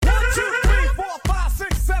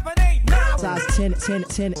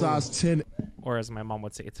10. Sauce 10. Or as my mom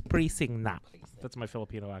would say, it's precinct na. That's my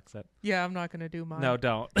Filipino accent. Yeah, I'm not going to do mine. No,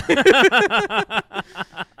 don't.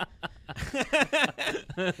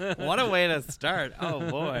 What a way to start. Oh,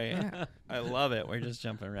 boy. Yeah. I love it. We're just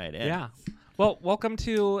jumping right in. Yeah. Well, welcome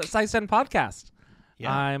to Size 10 Podcast.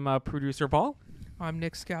 Yeah. I'm producer Paul. I'm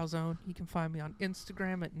Nick Scalzone. You can find me on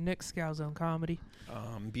Instagram at Nick Scalzone Comedy.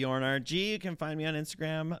 Bjorn RG. You can find me on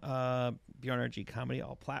Instagram. Bjorn RG Comedy,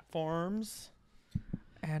 all platforms.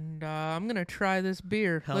 And I'm going to try this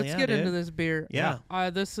beer. Hell Let's yeah, get dude. into this beer. Yeah.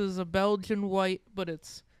 This is a Belgian white, but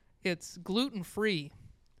it's gluten-free.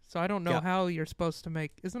 So I don't know how you're supposed to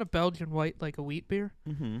make... Isn't a Belgian white like a wheat beer?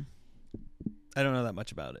 Mm-hmm. I don't know that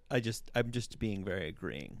much about it. I'm just being very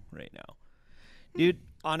agreeing right now. Dude,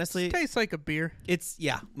 honestly... It tastes like a beer.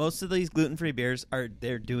 Most of these gluten-free beers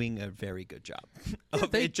they're doing a very good job.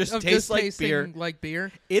 It just of tastes like tasting beer. like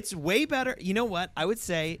beer. It's way better. You know what? I would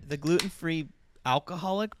say the gluten-free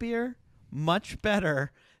alcoholic beer much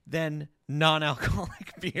better than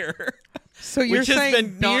non-alcoholic beer. So you're which has saying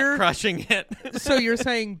been beer not crushing it. So you're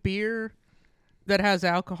saying beer that has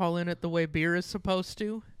alcohol in it the way beer is supposed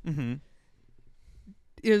to Mm-hmm.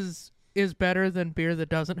 is better than beer that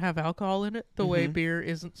doesn't have alcohol in it the way beer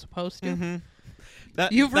isn't supposed to? Mm-hmm.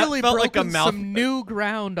 You've really felt broken like a mouth. some new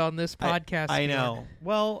ground on this podcast. I here. know.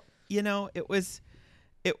 Well, it was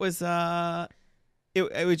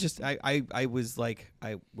just I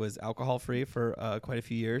was alcohol free for quite a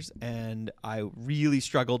few years, and I really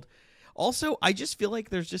struggled. Also, I just feel like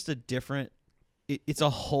there's just a different. It's a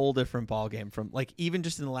whole different ball game from like even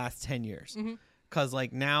just in the last 10 years. Mm-hmm. Cause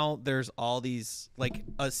like now there's all these like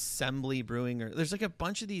Assembly Brewing, or there's like a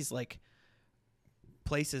bunch of these like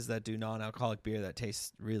places that do non-alcoholic beer that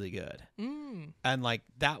tastes really good. And like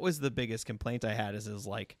that was the biggest complaint I had is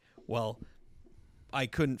like, well, I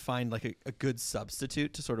couldn't find like a good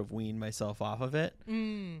substitute to sort of wean myself off of it,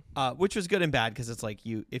 which was good and bad because it's like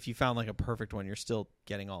if you found like a perfect one, you're still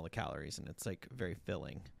getting all the calories and it's like very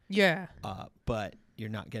filling. Yeah. But you're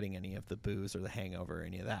not getting any of the booze or the hangover or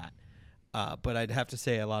any of that. But I'd have to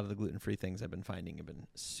say a lot of the gluten-free things I've been finding have been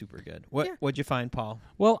super good. What'd you find, Paul?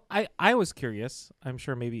 Well, I was curious. I'm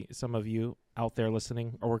sure maybe some of you out there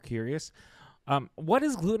listening were curious. What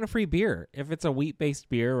is gluten-free beer? If it's a wheat-based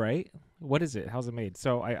beer, right? What is it? How's it made?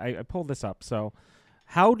 So I pulled this up. So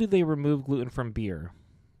how do they remove gluten from beer?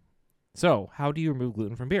 So how do you remove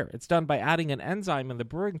gluten from beer? It's done by adding an enzyme in the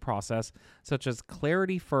brewing process, such as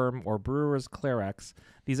Clarity Firm or Brewer's Clarex.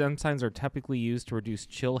 These enzymes are typically used to reduce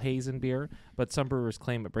chill haze in beer, but some brewers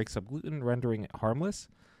claim it breaks up gluten, rendering it harmless.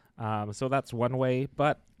 So that's one way,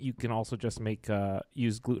 but you can also just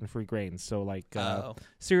use gluten-free grains. So like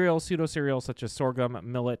cereal, pseudo-cereal such as sorghum,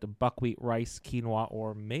 millet, buckwheat, rice, quinoa,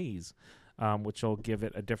 or maize, which will give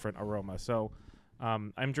it a different aroma. So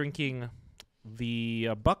I'm drinking the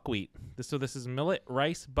buckwheat. This is millet,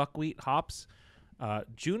 rice, buckwheat, hops,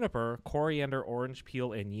 juniper, coriander, orange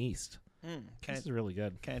peel, and yeast. This is really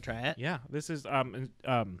good. Can I try it? Yeah, this is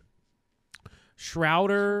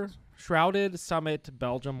Shrouded Summit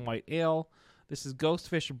Belgium White Ale. This is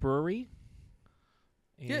Ghostfish Brewery.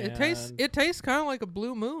 Yeah, it tastes kind of like a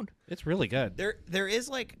Blue Moon. It's really good. There is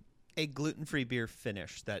like a gluten-free beer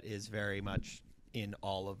finish that is very much in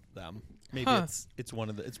all of them. Maybe it's one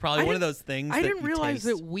of the. It's probably one of those things. I didn't realize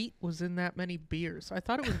that wheat was in that many beers. I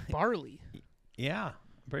thought it was barley. Yeah,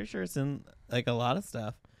 I'm pretty sure it's in like a lot of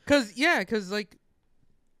stuff. Cause like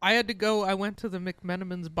I went to the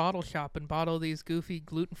McMenamin's bottle shop and bought all these goofy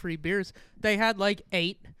gluten-free beers. They had like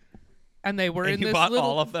 8, and they were and in you this bought little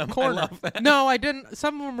all of them. corner. I love that. No, I didn't.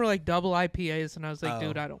 Some of them were like double IPAs, and I was like,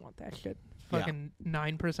 dude, I don't want that shit. Yeah. Fucking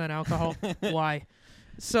 9% alcohol. Why?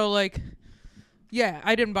 So like, yeah,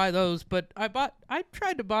 I didn't buy those, but I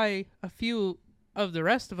tried to buy a few of the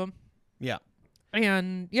rest of them. Yeah.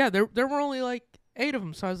 And yeah, there were only like 8 of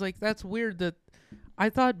them, so I was like, that's weird that. I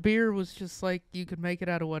thought beer was just like you could make it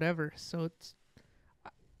out of whatever. So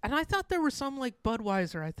and I thought there were some like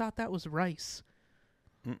Budweiser. I thought that was rice.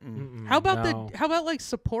 How about like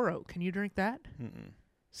Sapporo? Can you drink that?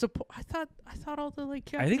 I thought all the like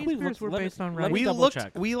Japanese beers were based on rice. We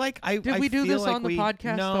Did we do this on the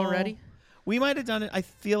podcast already? We might have done it. I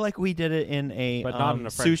feel like we did it in a, but not in a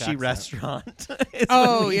French sushi accent. restaurant.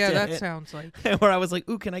 Oh yeah, that sounds like. Where I was like,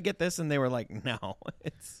 "Ooh, can I get this?" And they were like, "No,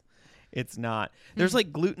 it's not." There's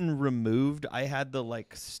like gluten removed. I had the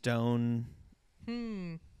like Stone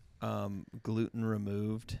gluten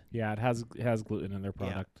removed. Yeah, it has gluten in their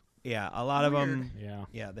product. Yeah, a lot of them.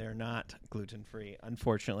 Yeah. They're not gluten free,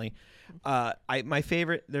 unfortunately. My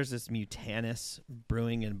favorite. There's this Mutanus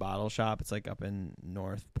Brewing and Bottle Shop. It's like up in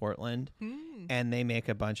North Portland, and they make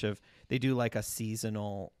a bunch of. They do like a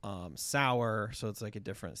seasonal sour, so it's like a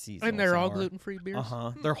different seasonal. And they're sour. all gluten free beers.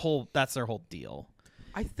 That's their whole deal.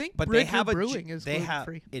 I think, But Bridger they have Brewing is gluten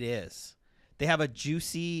free. It is. They have a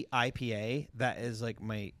juicy IPA that is like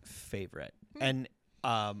my favorite, and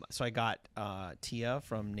so I got Tia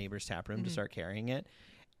from Neighbors Tap Room to start carrying it,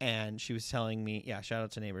 and she was telling me, shout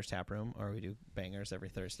out to Neighbors Tap Room, or we do bangers every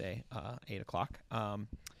Thursday, 8:00.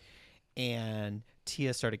 And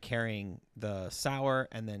Tia started carrying the sour,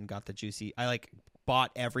 and then got the juicy. I like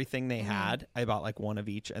bought everything they had. I bought like one of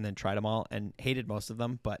each, and then tried them all, and hated most of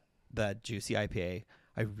them, but the juicy IPA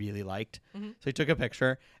I really liked. So I took a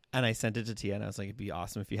picture and I sent it to Tia, and I was like, it'd be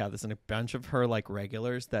awesome if you have this. And a bunch of her like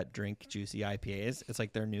regulars that drink juicy IPAs, it's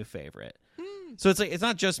like their new favorite. So it's like, it's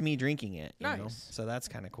not just me drinking it, you know? So that's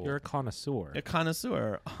kind of cool. You're a connoisseur. A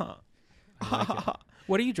connoisseur.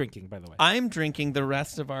 What are you drinking, by the way? I'm drinking the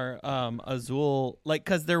rest of our Azul, like,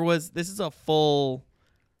 because this is a full.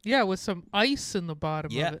 Yeah, with some ice in the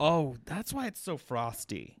bottom of it. Oh, that's why it's so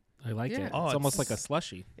frosty. I like it. Oh, it's almost like a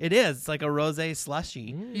slushy. It is. It's like a rosé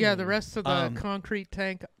slushy. Yeah, the rest of the concrete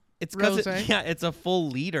tank. It's because rosé. it's a full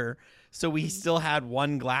liter, so we still had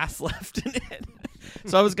one glass left in it.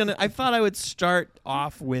 So I thought I would start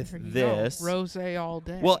off with this rosé all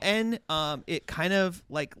day. Well, and it kind of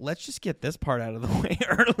like, let's just get this part out of the way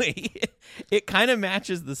early. It kind of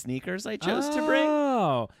matches the sneakers I chose to bring.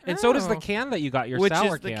 Oh, and so does the can that you got, your which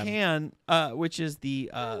sour is the can, which is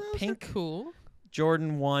the pink cool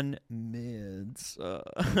Jordan 1 mids.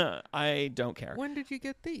 I don't care. When did you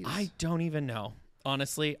get these? I don't even know.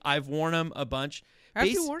 Honestly, I've worn them a bunch. Have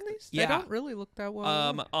you worn these? Yeah. They don't really look that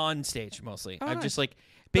well. On stage mostly. Oh, I'm nice. just like,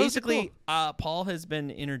 basically, Paul has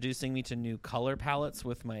been introducing me to new color palettes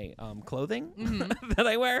with my clothing that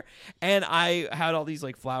I wear, and I had all these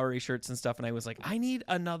like flowery shirts and stuff, and I was like, I need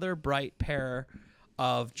another bright pair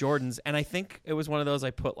of Jordans, and I think it was one of those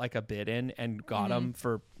I put like a bid in and got them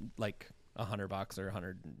for like $100 or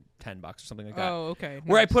 $110 or something like that. Oh, okay.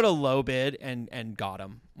 Where I put a low bid and got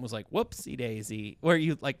them. Was like, whoopsie daisy. Where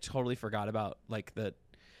you like totally forgot about like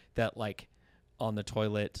that like on the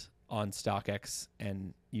toilet on StockX,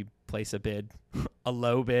 and you place a bid, a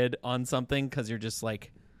low bid on something because you're just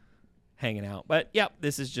like hanging out. But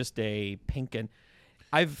this is just a pink, and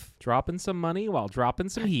I've dropping some money while dropping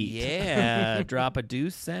some heat. Yeah, drop a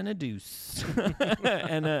deuce and a deuce.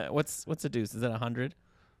 And what's a deuce? Is that 100?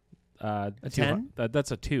 A 10? That's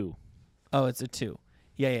a 2. Oh, it's a 2.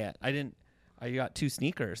 Yeah. I got 2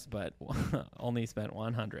 sneakers, but only spent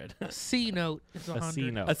 100. A C note is 100. A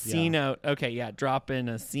C note. A C note. Okay, yeah. Drop in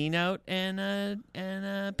a C note and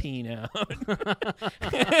a P note.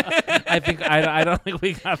 I don't think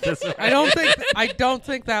we got this right. I don't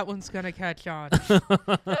think that one's gonna catch on.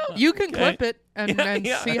 You can clip it and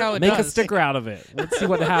see how it Make does. a sticker out of it. Let's see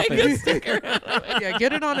what happens. Yeah,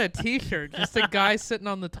 get it on a T-shirt. Just a guy sitting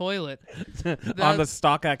on the toilet on the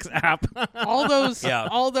StockX app.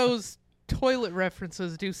 all those toilet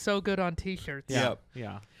references do so good on T-shirts.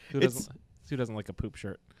 Yeah. Who doesn't like a poop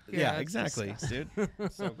shirt? Yeah, exactly, dude.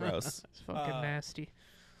 So gross. It's fucking nasty.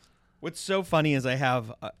 What's so funny is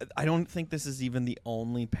I don't think this is even the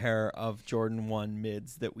only pair of Jordan 1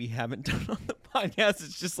 mids that we haven't done on the podcast.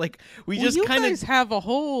 It's just like you guys have a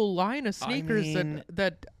whole line of sneakers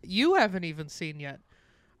that you haven't even seen yet.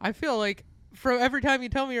 I feel like for every time you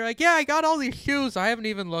tell me, you're like, yeah, I got all these shoes. I haven't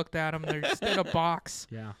even looked at them. They're just in a box.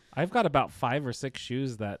 Yeah. I've got about 5 or 6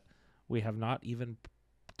 shoes that we have not even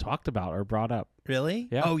talked about or brought up. Really?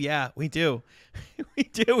 Yeah. Oh, yeah, we do. We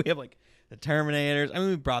do. We have like the Terminators. I mean,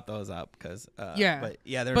 we brought those up because, But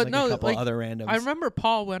there's like a couple other randoms. I remember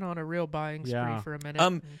Paul went on a real buying spree for a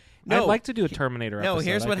minute. No, I'd like to do a Terminator episode. No,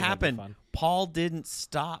 here's what that'd be happened. fun. Paul didn't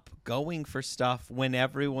stop going for stuff when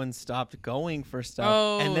everyone stopped going for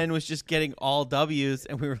stuff, and then was just getting all W's,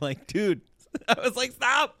 and we were like, dude, I was like,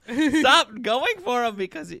 stop going for them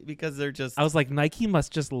because they're just. I was like, Nike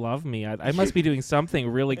must just love me. I must be doing something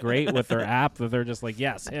really great with their app that they're just like,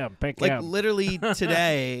 yes, him, pick him. Like literally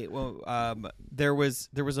today, there was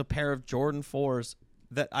a pair of Jordan 4s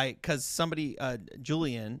that because somebody,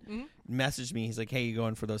 Julian, messaged me. He's like, hey, you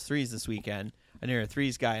going for those 3s this weekend? And you're a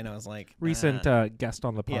 3s guy, and I was like, recent guest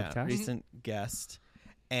on the podcast. Yeah, recent guest.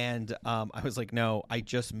 And I was like, no, I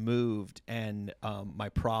just moved, and my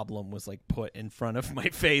problem was like put in front of my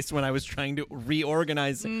face when I was trying to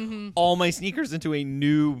reorganize all my sneakers into a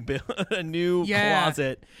new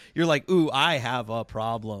closet. You're like, ooh, I have a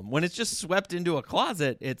problem. When it's just swept into a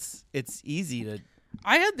closet, it's easy to.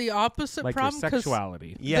 I had the opposite Like your problem because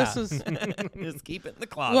sexuality. Yeah. this is Just keep it in the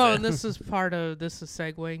closet. well, and this is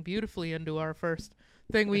segueing beautifully into our first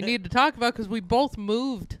thing we need to talk about because we both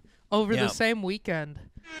moved over the same weekend.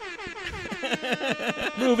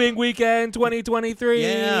 Moving weekend 2023.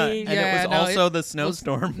 Yeah, and Yeah, it was no, also it the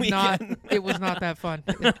snowstorm weekend. It was not that fun.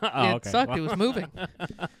 It okay. sucked. It was moving.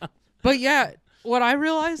 But yeah, what I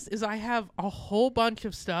realized is I have a whole bunch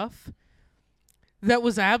of stuff that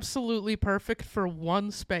was absolutely perfect for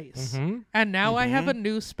one space. And now I have a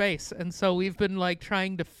new space. And so we've been like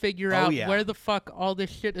trying to figure out where the fuck all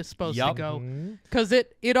this shit is supposed to go. Because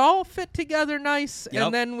it all fit together nice.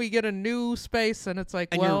 And then we get a new space and it's like,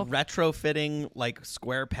 And well. you're retrofitting like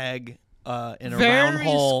square peg in a very round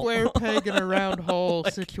hole. square peg in a round hole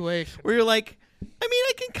situation. Where you're like, I mean,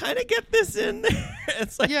 I can kind of get this in there.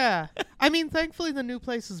 It's like, Yeah. I mean, thankfully the new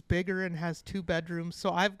place is bigger and has 2 bedrooms.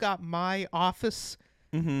 So I've got my office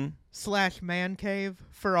 / man cave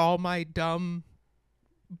for all my dumb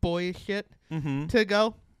boy shit to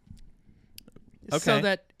go. Okay. So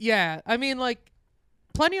that, yeah. I mean, like,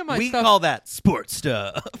 plenty of my we stuff. call that sports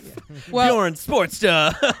stuff. Well, Bjorn, sports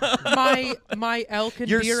stuff. my elk and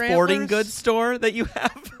Your deer sporting antlers. goods store that you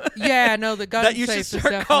have. Yeah, no, the gun that you safe should is start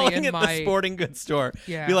definitely calling in it my the sporting goods store.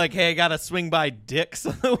 Yeah. Be like, hey, I gotta swing by Dick's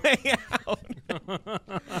on the way out.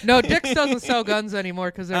 No, Dick's doesn't sell guns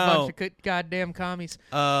anymore because they're a bunch of goddamn commies.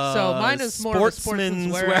 So mine is more of a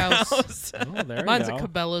sportsman's warehouse. Oh, there Mine's you a go.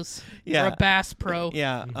 Cabela's Yeah. or a Bass Pro,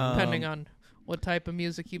 Yeah. depending on what type of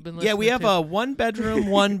music you've been listening Yeah, we have to. a 1-bedroom,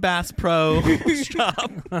 1 Bass Pro shop.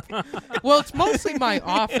 Well, it's mostly my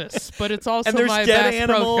office, but it's also And there's my dead Bass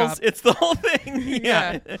Pro animals. shop. It's the whole thing.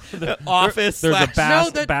 Yeah. Office. There's a slash-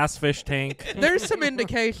 bass, No, bass fish tank. There's some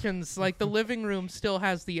indications, like the living room still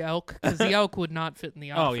has the elk, because the elk would not fit in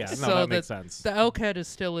the office. Oh, yeah. No, so that makes sense. The elk head is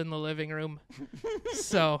still in the living room.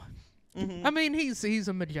 So, I mean, he's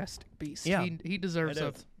a majestic beast. Yeah. He deserves It a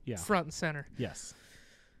is. Yeah. front and center. Yes.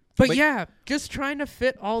 But yeah, just trying to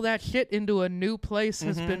fit all that shit into a new place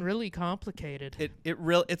has been really complicated.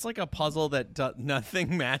 It's like a puzzle that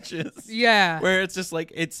nothing matches. Yeah. Where it's just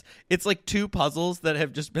like it's like 2 puzzles that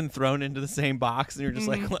have just been thrown into the same box, and you're just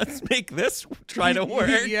like, let's make this try to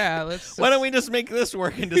work. Yeah, let's. Why don't we just make this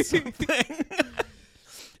work into something?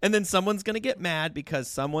 And then someone's going to get mad because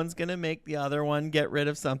someone's going to make the other one get rid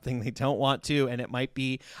of something they don't want to, and it might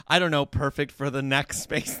be, I don't know, perfect for the next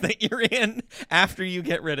space that you're in after you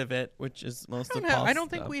get rid of it, which is most of Paul's I don't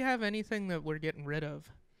think stuff. we have anything that we're getting rid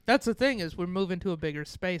of. That's the thing, is we're moving to a bigger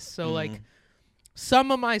space. So like some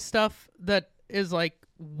of my stuff that is like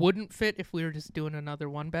wouldn't fit if we were just doing another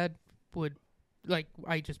 1 bed would, like,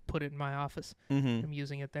 I just put it in my office. I'm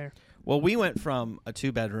using it there. Well, we went from a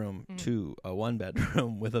 2-bedroom to a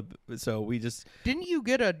 1-bedroom with so we just Didn't you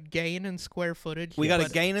get a gain in square footage? we got a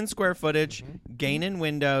gain in square footage, gain in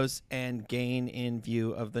windows, and gain in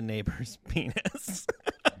view of the neighbor's penis.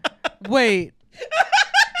 Wait.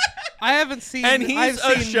 I haven't seen. And he's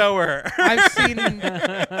a shower. I've seen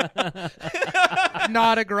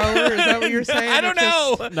not a grower. Is that what you're saying? I don't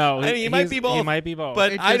know. No, I mean, he might be both. He might be both.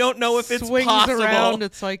 But It I just don't know if it's swings possible. around.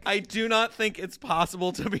 It's like I do not think it's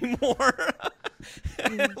possible to be more.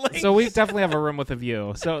 Like, so we definitely have a room with a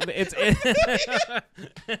view. So it's it's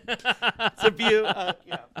a view.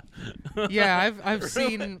 yeah. I've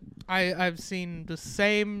seen the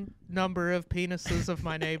same number of penises of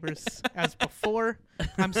my neighbors as before.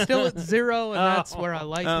 I'm still at 0, and that's where I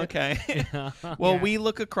like it. Okay. Well, Yeah. we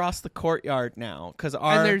look across the courtyard now because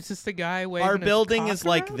And there's just a guy waving our his building cock is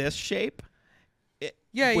like around? this shape.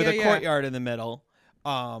 Yeah, with yeah, a yeah. courtyard in the middle.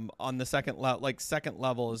 On the second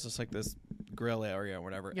level is just like this grill area or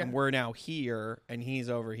whatever. Yeah. And we're now here, and he's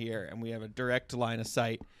over here, and we have a direct line of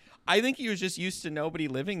sight. I think he was just used to nobody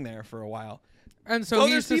living there for a while. And so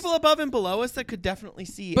There's he's people above and below us that could definitely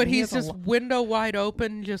see. but and he he's has a just window wide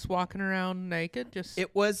open, just walking around naked, just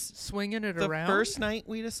It was swinging it the around. first night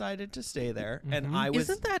we decided to stay there, and I was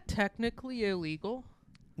Isn't that technically illegal?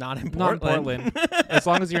 not in not in Portland. Portland. As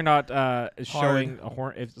long as you're not showing a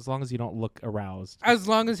horn, as long as you don't look aroused. As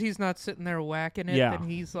long as he's not sitting there whacking it, Yeah. then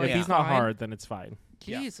he's like, If he's not fine. hard, then it's fine.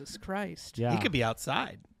 Jesus Christ. Yeah. He could be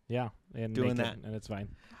outside. Yeah. And doing naked, that. and it's fine.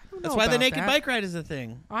 I don't That's know why the about naked that. bike ride is a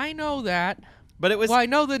thing. I know that. But it was Well, I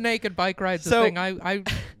know the naked bike ride's So- a thing. I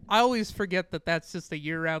always forget that that's just a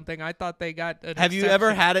year-round thing. I thought they got an Have you ever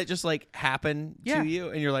exception. had it just like happen Yeah. to you,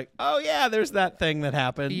 and you're like, "Oh yeah, there's that thing that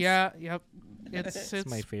happens." Yeah, yep. It's It's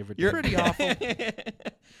my favorite. You're pretty awful.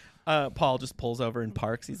 Paul just pulls over and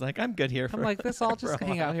parks. He's like, "I'm good here for." I'm like this. I'll for just a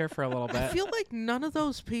hang while." out here for a little I bit. feel like none of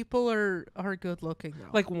those people are good looking though.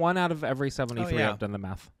 Like 1 out of every 73 yeah. have done the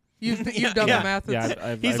math. You've done the math.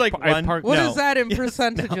 Yeah, He's like one. What No. is that in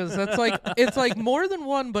percentages? That's like it's like more than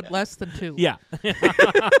 1, but less than 2. Yeah.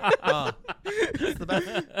 Oh, it's the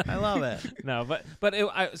best. I love it. No, but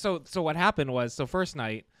so what happened was, so first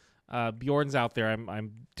night, Bjorn's out there.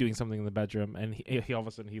 I'm doing something in the bedroom, and he all of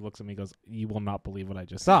a sudden he looks at me and goes, "You will not believe what I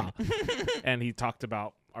just saw." And he talked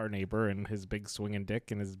about our neighbor and his big swinging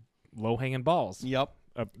dick and his low hanging balls. Yep.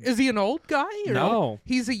 Is he an old guy? Or No.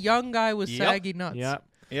 He's a young guy with Yep. saggy nuts. Yep.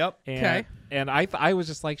 Yep. And I was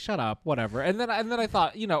just like, shut up, whatever. And then I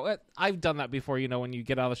thought, I've done that before. When you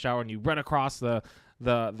get out of the shower and you run across the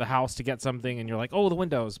house to get something, and you're like, oh, the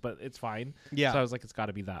windows, but it's fine. Yeah. So I was like, it's got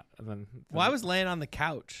to be that. And then Well, I was laying on the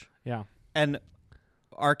couch. yeah. And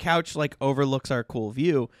our couch like overlooks our cool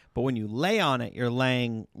view, but when you lay on it, you're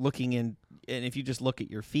looking in, and if you just look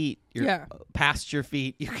at your feet, past your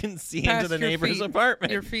feet, you can see Past into the your neighbor's feet.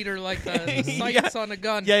 apartment. Your feet are like the sights on a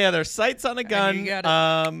gun. Yeah, there's sights on a gun, you got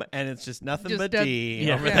and it's just nothing Just but dead- D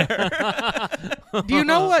Yeah. over Yeah. there. Do you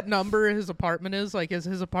know what number his apartment is? Like, is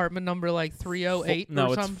his apartment number like 308 No,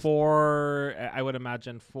 or it's something? I would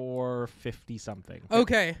imagine 450 something.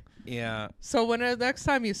 Okay. Yeah. So when next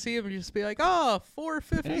time you see him, you just be like, "Oh,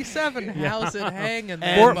 457. How's it hanging?" And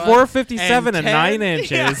there, bud?" 457 and 10 9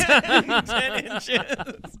 inches. Yeah, 10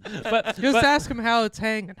 inches. Just ask him how it's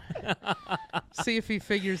hanging. See if he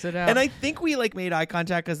figures it out. And I think we like made eye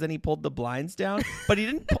contact because then he pulled the blinds down, but he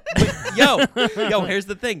didn't. Yo, here's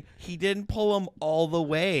the thing: he didn't pull them all the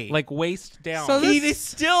way. Like waist down. So he this-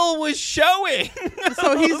 still was showing.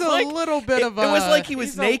 So he's It was a like- little bit it, of a. It was like he was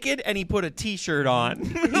he's a- naked and he put a T-shirt on.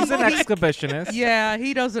 He's an exhibitionist. Yeah,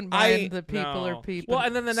 he doesn't mind I- that people are No. people. Well,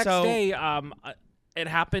 and then the next So- day, it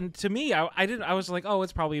happened to me. I was like, oh,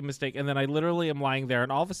 it's probably a mistake. And then I literally am lying there,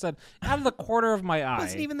 and all of a sudden, out of the corner of my eye, It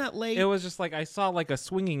wasn't even that late. it was just like I saw like a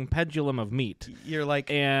swinging pendulum of meat. You're like,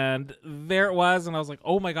 And there it was, and I was like,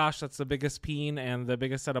 "Oh my gosh, that's the biggest peen and the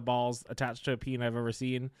biggest set of balls attached to a peen I've ever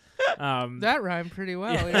seen." that rhymed pretty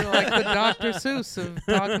well. You're like the Dr. Seuss of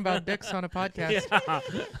talking about dicks on a podcast.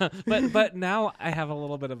 Yeah. but now I have a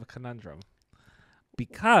little bit of a conundrum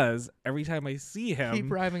because every time I see him,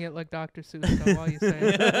 Keep rhyming it like Dr. Seuss though, while you say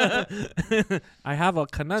it. I have a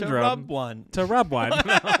to conundrum rub one. to rub one.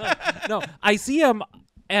 No, I see him,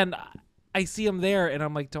 and I see him there, and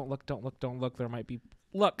I'm like, don't look. There might be.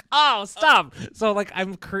 Look! Oh, stop! So like,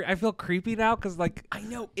 I feel creepy now because like, I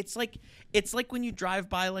know it's like when you drive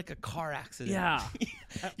by like a car accident. yeah.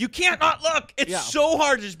 You can't not look. It's Yeah. so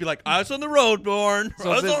hard to just be like, eyes on the road, Bjorn.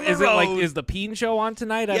 So Eyes on the is road. it like, is the peen show on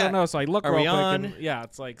tonight? I Yeah. don't know. So I look Are real we quick. on? And, yeah,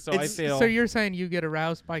 it's like, so It's- I feel. So you're saying you get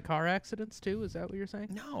aroused by car accidents too? Is that what you're saying?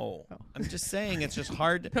 No, Oh. I'm just saying it's just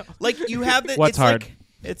hard. Like you have the. What's it's hard? Like,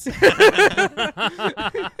 it's.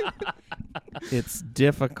 It's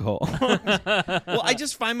difficult. Well, I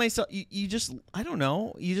just find myself. You just. I don't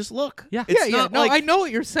know. You just look. Yeah. It's yeah. not No, like, I know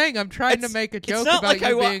what you're saying. I'm trying to It's- make a it's joke not about like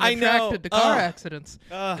you I being know. attracted to car Ugh. accidents,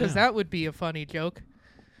 because that would be a funny joke.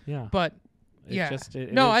 yeah. But It yeah, just-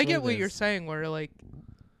 it no, is I get it what you're is. saying. Where like,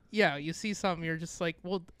 yeah, you see something, you're just like,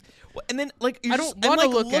 well, Well, and then like you're I just- don't I'm,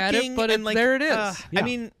 wanna like, look at it, looking but and, like, there it is. Yeah. I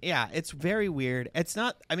mean, yeah, it's very weird. It's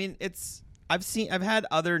not. I mean, it's. I've had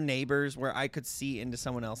other neighbors where I could see into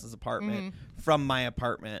someone else's apartment from my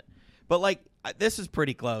apartment, but like this is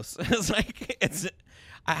pretty close. It's like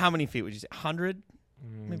how many feet would you say? 100,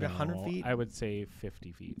 maybe 100 No, feet, I would say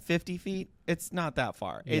 50 feet. 50 feet. It's not that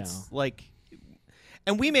far. Yeah. It's like,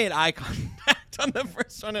 and we made eye contact on the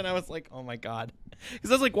first one, and I was like, oh my god,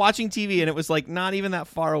 because I was like watching TV, and it was like not even that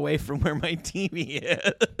far away from where my TV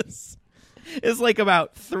is. It's like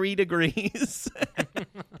about 3 degrees.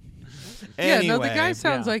 yeah, no, the Anyway. guy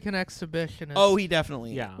sounds yeah. like an exhibitionist. Oh, he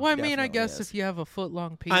definitely. Yeah. Well, I mean, I definitely guess is. if you have a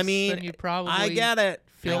foot-long piece, I mean, then you probably I get it.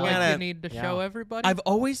 feel I like get you it. need to Yeah. show everybody. I've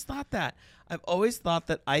always thought that.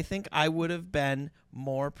 I think I would have been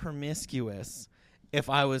more promiscuous if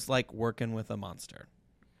I was like working with a monster,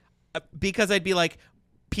 because I'd be like,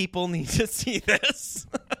 people need to see this.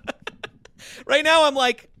 Right now, I'm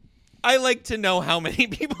like, I like to know how many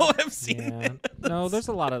people have seen Yeah. this. No, there's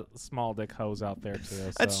a lot of small dick hoes out there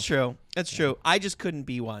too. That's so. true. That's true. I just couldn't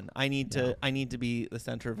be one. I need to be the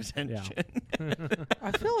center of attention.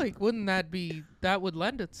 I feel like that would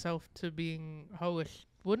lend itself to being hoish,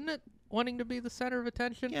 wouldn't it? Wanting to be the center of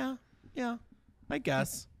attention. Yeah. I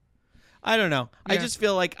guess. I don't know. I Yeah. just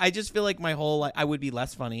feel like my whole life I would be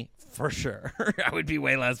less funny for sure. I would be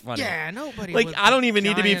way less funny. Yeah, nobody. Like with I don't a even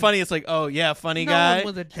need to be giant- funny. It's like, oh yeah, funny No guy. one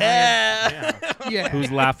with a giant- Yeah. Yeah.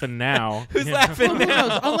 Who's laughing now? Who's Yeah. laughing Well, who now?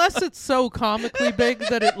 knows? Unless it's so comically big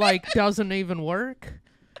that it like doesn't even work.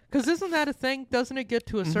 Because isn't that a thing? Doesn't it get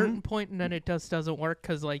to a certain point and then it just doesn't work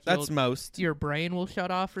because like That's most. your brain will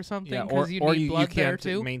shut off or something? Yeah, Because you or need you blood there can't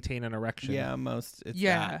too. maintain an erection. Yeah, most. It's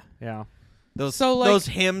Yeah. that. Yeah. Those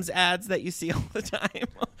Hims ads that you see all the time.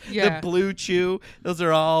 Yeah. The Blue Chew. Those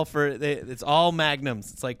are all it's all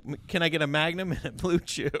Magnums. It's like, can I get a Magnum and a Blue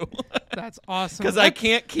Chew? That's awesome. Because I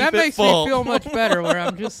can't keep that it makes full. me feel much better. Where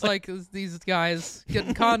I'm just like these guys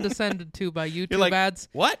getting condescended to by YouTube You're like, ads.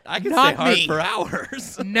 what? I can Not stay hard me. for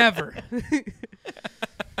hours. Never.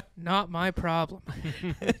 Not my problem.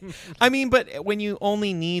 I mean, but when you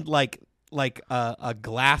only need like a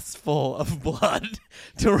glass full of blood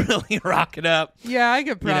to really rock it up, Yeah, I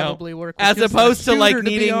could probably work with as just a opposed to like shooter, be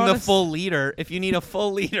needing the honest. full liter. If you need a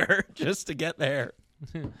full liter just to get there,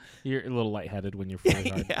 You're a little lightheaded when you're fully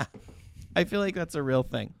hard. yeah, I feel like that's a real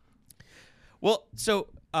thing. Well, so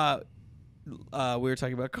we were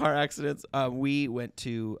talking about car accidents. We went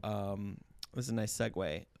to it was a nice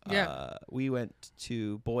segue. Yeah. We went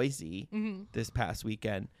to Boise this past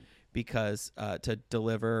weekend because to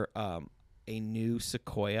deliver a new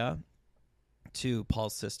Sequoia to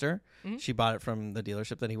Paul's sister. She bought it from the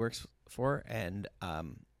dealership that he works for, and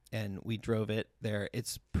we drove it there. It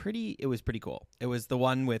was pretty cool. It was the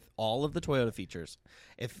one with all of the Toyota features.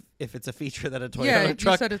 If it's a feature that a Toyota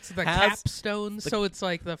truck you said it's the has, capstone, so it's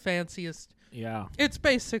like the fanciest. Yeah. It's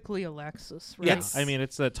basically a Lexus, right? Yes. I mean,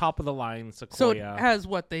 it's the top of the line Sequoia. So it has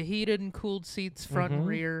the heated and cooled seats, front and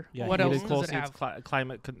rear. Yeah, What heated, else cool does it seats, have?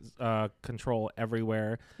 climate control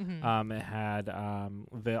everywhere. It had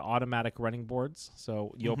the automatic running boards.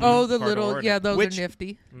 So you open Oh, the car door little, and yeah, it- those Which- are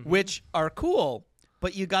nifty. which are cool,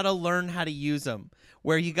 but you got to learn how to use them.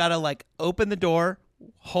 Where you got to like open the door,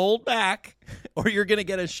 hold back, or you're gonna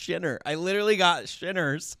get a shinner. I literally got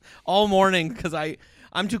shinners all morning because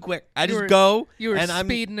I'm too quick. I just go. You were and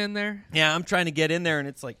speeding in there. I'm trying to get in there, and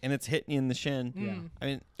it's hitting you in the shin. Yeah. I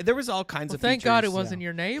mean, there was all kinds Well, of thank features. God it wasn't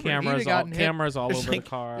your neighbor. He'd cameras have gotten hit cameras all There's over like- the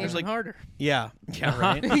car. even harder. Yeah,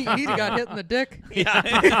 right. He'd have got hit in the dick. Yeah,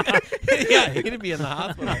 yeah, he'd be in the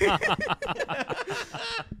hospital.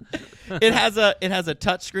 It has a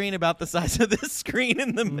touch screen about the size of this screen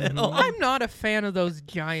in the middle. I'm not a fan of those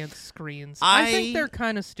giant screens. I think I- they're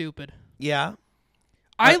kind of stupid. Yeah,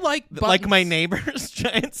 I like buttons. like my neighbor's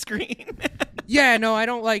giant screen. Yeah, no, I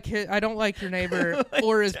don't like I don't like your neighbor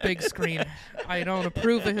or his big screen. I don't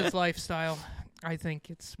approve of his lifestyle. I think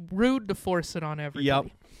it's rude to force it on everybody. Yep.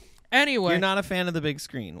 Anyway, You're not a fan of the big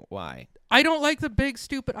screen. Why? I don't like the big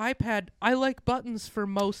stupid iPad. I like buttons for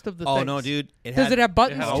most of the things. Oh no, dude! Does it have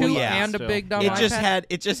buttons had- too oh, yeah. and a Still. big dumb It iPad?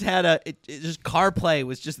 just CarPlay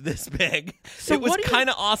was just this big. So it was what do you- kind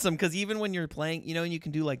of awesome because even when you're playing, you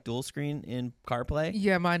can do like dual screen in CarPlay,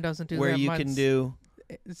 Yeah, mine doesn't do where that. you can do.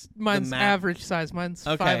 Mine's map. average size. Mine's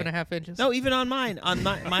Okay. 5.5 inches. No, even on mine.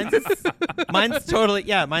 Mine's totally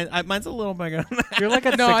mine's a little bigger. Than that. You're like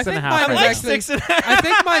a No, I 6 and a think half. mine I'm was right like now. actually- 6.5. I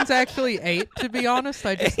think mine's actually 8, to be honest.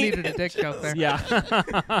 I just needed a dick joke there. Yeah.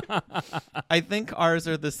 I think ours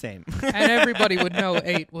are the same. And everybody would know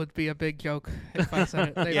 8 would be a big joke if I said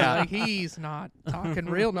it. They'd Yeah. be like, he's not talking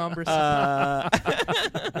real numbers.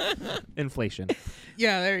 Inflation.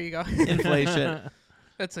 Yeah, there you go. Inflation.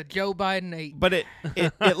 That's a Joe Biden 8. But it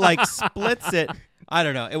like splits it. I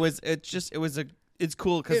don't know. It's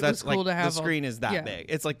cool because It that's was cool like to have the screen is that yeah. big.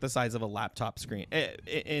 It's like the size of a laptop screen.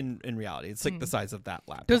 In reality, it's like the size of that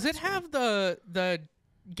laptop. Does it have the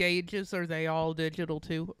gauges? Are they all digital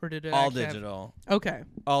too, or did it all actually have- digital? Okay.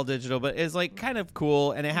 All digital, but it's like kind of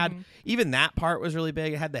cool, and it had even that part was really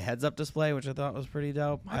big. It had the heads-up display, which I thought was pretty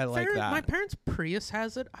dope. I like that. My parents' Prius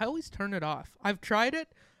has it. I always turn it off. I've tried it.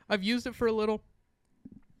 I've used it for a little.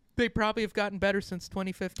 They probably have gotten better since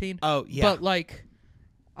 2015. Oh yeah, But like,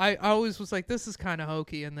 I always was like, this is kind of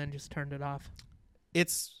hokey, and then just turned it off.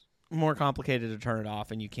 it's more complicated to turn it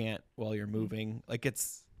off, and you can't while you're moving. Like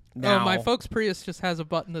it's now. Oh, my folks' Prius just has a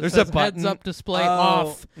button that There's says a button. heads up display Oh,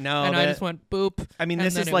 off. No, and I that- just went boop. I mean, and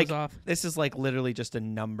this then is it like was off. literally just a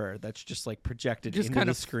number that's just like projected Just into kind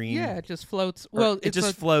the of screen. Yeah, it just floats. Or Well, it it's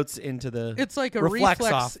just floats into the. it's like a reflects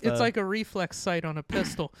reflex. off It's the- like a reflex sight on a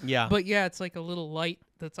pistol. yeah, But yeah, it's like a little light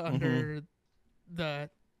that's under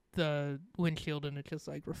the windshield, and it just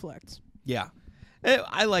like reflects. yeah.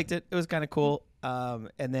 I liked it. It was kind of cool. And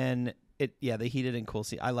then the heated and cool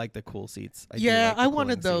seat. I like the cool seats. I do Yeah, like the I cooling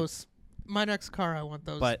wanted seats. those. My next car, I want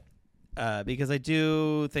those. But because I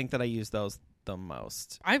do think that I use those the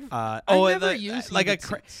most. I've and never used like heated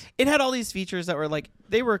seats. it had all these features that were like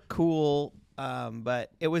they were cool,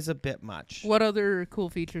 but it was a bit much. What other cool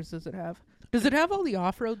features does it have? Does it have all the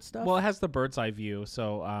off-road stuff? Well, it has the bird's eye view,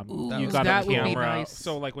 so Ooh, you got that a would camera. be nice.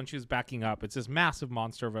 So, like when she was backing up, it's this massive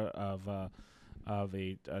monster of of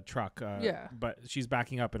a truck. Yeah. But she's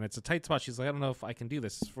backing up, and it's a tight spot. She's like, I don't know if I can do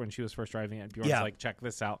this. When she was first driving it, Bjorn's like, check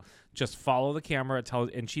this out. Just follow the camera.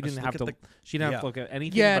 And she didn't have to. She didn't have to look at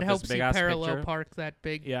anything. Yeah, but it helps this big you ass parallel picture. park that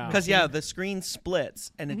big. Yeah. Because the screen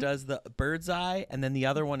splits and it does the bird's eye, and then the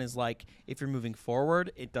other one is like if you're moving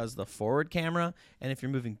forward, it does the forward camera, and if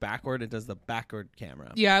you're moving backward, it does the backward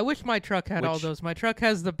camera. Yeah, I wish my truck had all those. My truck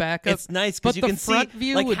has the backup. It's nice because you can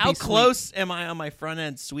see like how close am I on my front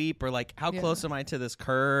end sweep, or like how close am I to this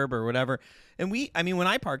curb or whatever. And when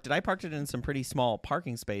I parked it in some pretty small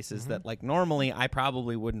parking spaces that like normally I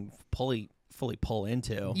probably wouldn't fully pull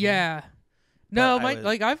into. Yeah. No, I've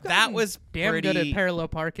gotten that was damn pretty good at parallel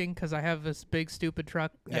parking because I have this big stupid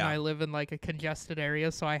truck and I live in like a congested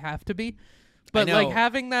area, so I have to be. But like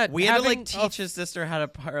having that, we had to like teach his sister how to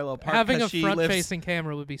parallel park. Having a front-facing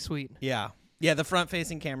camera would be sweet. Yeah. Yeah, the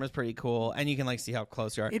front-facing camera is pretty cool, and you can like see how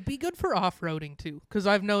close you are. It'd be good for off-roading too, because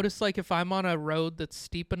I've noticed like if I'm on a road that's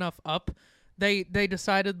steep enough up, they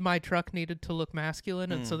decided my truck needed to look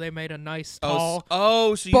masculine, and so they made a nice tall,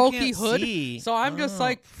 so you bulky can't hood. See. So I'm just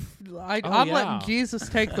like, I'm letting Jesus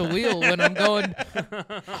take the wheel when I'm going.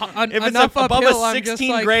 If it's enough above uphill, a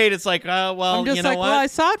 16 grade, it's like, well, I'm just you know like, what? well, I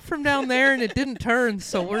saw it from down there and it didn't turn,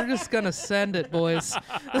 so we're just gonna send it, boys.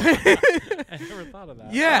 I never thought of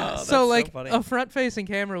that. Yeah, so like funny. a front-facing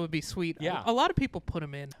camera would be sweet. Yeah. A lot of people put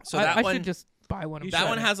them in. So I one- should just buy one. That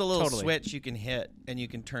one has a little Totally. switch you can hit, and you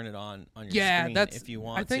can turn it on your Yeah, screen that's. if you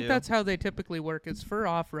want to. I think that's how they typically work. It's for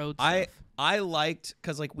off-road stuff. I liked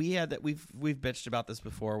because like we had that we've bitched about this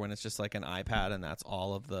before when it's just like an iPad and that's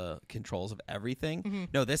all of the controls of everything. Mm-hmm.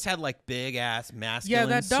 No, this had like big ass masculine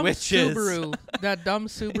that dumb switches. Subaru, that dumb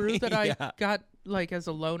Subaru that I got like as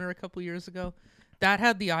a loaner a couple years ago. That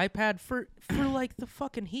had the iPad for like the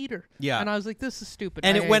fucking heater. Yeah. And I was like, this is stupid.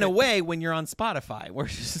 And I it went hate away when you're on Spotify,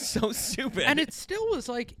 which is so stupid. And it still was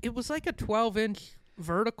like a 12-inch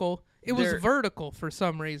vertical. It was vertical for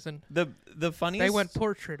some reason. The funniest They went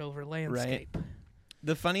portrait over landscape. Right.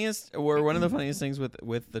 The funniest, or one of the funniest things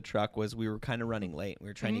with the truck was we were kind of running late. We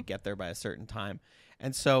were trying to get there by a certain time.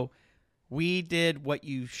 And so we did what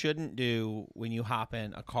you shouldn't do when you hop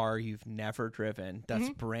in a car you've never driven that's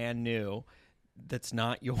brand new, that's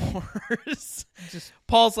not yours.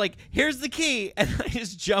 Paul's like, here's the key. And I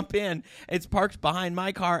just jump in. It's parked behind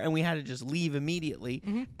my car, and we had to just leave immediately.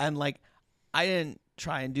 And like, I didn't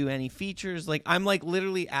try and do any features. Like, I'm like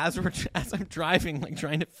literally as I'm driving, like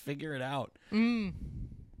trying to figure it out.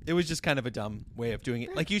 It was just kind of a dumb way of doing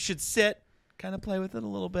it. Like, you should sit, kind of play with it a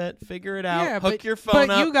little bit, figure it out, hook your phone up.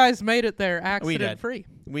 But you guys made it there accident free.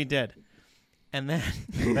 We did. And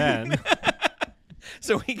then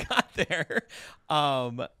so we got there.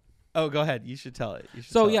 Go ahead. You should tell it.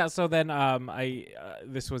 So then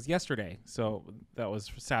this was yesterday. So that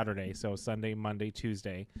was Saturday. So Sunday, Monday,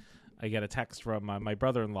 Tuesday, I get a text from my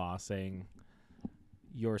brother-in-law saying,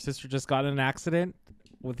 your sister just got in an accident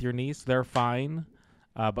with your niece. They're fine,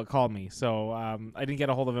 but call me. So I didn't get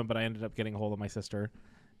a hold of him, but I ended up getting a hold of my sister.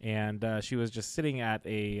 And she was just sitting at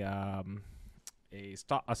a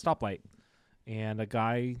stoplight. And a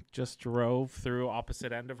guy just drove through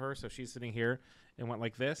opposite end of her. So she's sitting here and went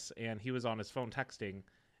like this. And he was on his phone texting.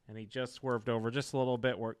 And he just swerved over just a little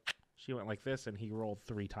bit where she went like this. And he rolled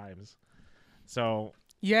 3 times. So...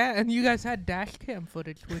 Yeah, and you guys had dash cam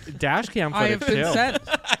footage. Dash cam I footage, have been sent.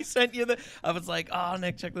 I sent you I was like, oh,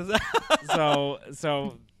 Nick, check this out.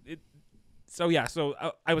 So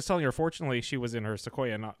I was telling her, fortunately, she was in her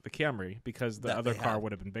Sequoia, not the Camry, because the other car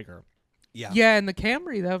would have been bigger. Yeah, and the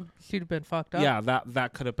Camry, that she'd have been fucked up. Yeah,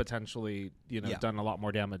 that could have potentially, done a lot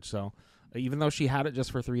more damage. So even though she had it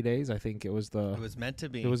just for 3 days, I think it was meant to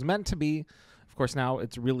be. It was meant to be. Of course, now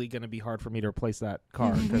it's really going to be hard for me to replace that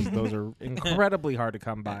car because those are incredibly hard to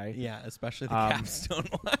come by. Yeah, especially the capstone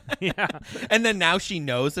one. Yeah. And then now she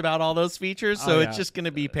knows about all those features, so it's just going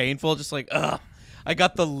to be painful. Just like, ugh, I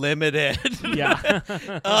got the limited. Yeah.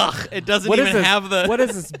 Ugh, it doesn't even have the. What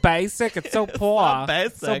is this basic? It's so poor.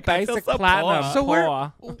 So basic platinum. Poor. So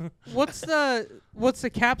poor. what's the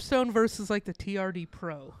capstone versus like the TRD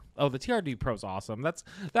Pro? Oh, the TRD Pro's awesome.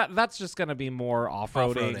 That's just going to be more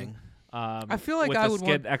off-roading. I feel like with I the would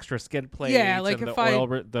want extra skid plates. Yeah, like and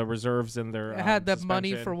if the reserves in their. I had the suspension.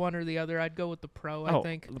 money for one or the other, I'd go with the Pro. I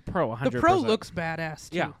think the Pro, 100%. the Pro looks badass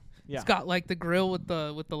too. Yeah. It's got like the grill with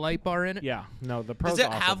the light bar in it. Yeah, no, the Pro's Does it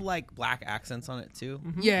awesome. have like black accents on it too?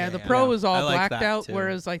 Mm-hmm. Yeah, the Pro is all I like blacked that, out, too.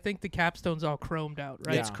 whereas I think the capstone's all chromed out,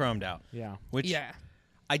 right? It's chromed out. Yeah. Which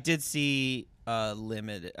I did see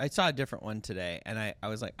limited. I saw a different one today, and I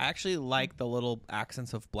was like, I actually like the little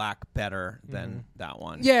accents of black better than that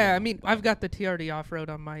one. Yeah, I mean, I've got the TRD off-road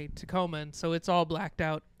on my Tacoma, and so it's all blacked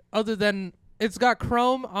out. Other than It's got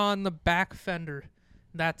chrome on the back fender.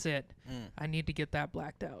 That's it. I need to get that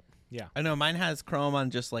blacked out. Yeah. I know mine has chrome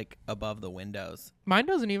on just like above the windows. Mine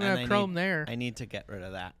doesn't even And have chrome there. I need to get rid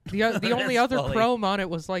of that. The only other Slowly. chrome on it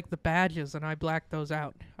was like the badges, and I blacked those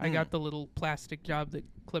out. I got the little plastic job that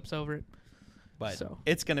clips over it. But So.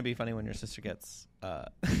 it's going to be funny when your sister gets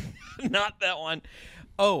not that one.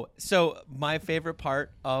 Oh, so my favorite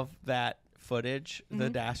part of that footage, the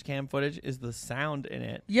dash cam footage, is the sound in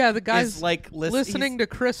it. Yeah, the guy's Is like listening to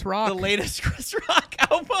Chris Rock. the latest Chris Rock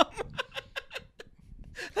album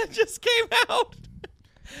that just came out.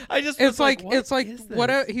 I just It's was like what it's like is what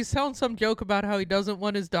this? he's telling some joke about how he doesn't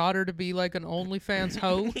want his daughter to be like an OnlyFans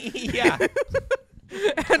hoe. Yeah.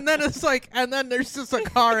 And then it's like, and then there's just a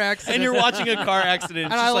car accident. And you're watching a car accident.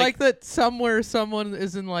 And I like that somewhere someone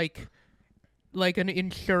is in like an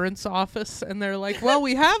insurance office, and they're like, well,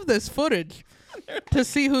 we have this footage to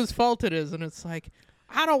see whose fault it is. And it's like,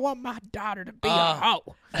 I don't want my daughter to be a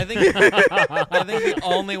hoe. I think the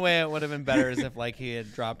only way it would have been better is if like he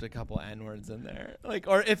had dropped a couple N-words in there, like,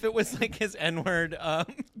 or if it was like his N-word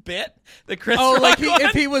bit, the Chris Rock like one.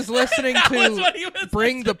 if he was listening That was what to he was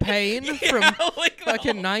Bring the Pain from like the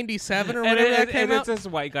fucking whole- 97 or And, whatever that it, came and out. it's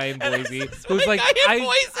this white guy in Boise this who's white like, guy in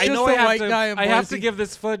Boise. I know Just I a have white to, guy in I have to Boise. give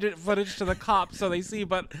this footage to the cops so they see,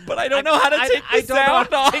 but But I don't know how to take the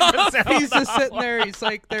sound off. He's just sitting there. He's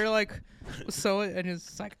like, they're like, so, and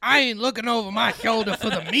it's like, I ain't looking over my shoulder for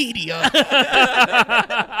the media.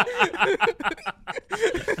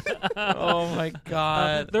 Oh my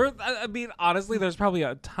god. I mean, honestly, there's probably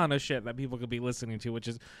a ton of shit that people could be listening to, which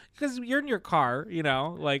is because you're in your car, you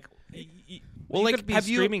know, like, Well, you like, could be have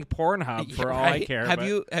you- streaming Pornhub for all I Right? care. Have but-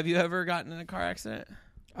 you ever gotten in a car accident?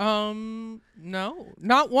 No,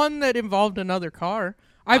 not one that involved another car.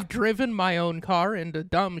 I've driven my own car into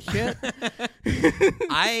dumb shit.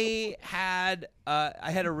 I had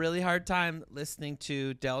a really hard time listening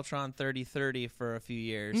to Deltron 3030 for a few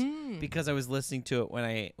years because I was listening to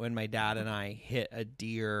it when my dad and I hit a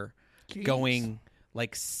deer Jeez. going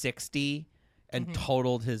like 60 and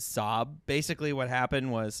totaled his Saab. Basically what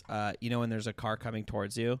happened was when there's a car coming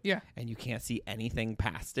towards you Yeah. and you can't see anything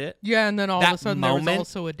past it. Yeah, and then all of That a sudden there was moment-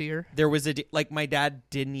 also a deer. There was like my dad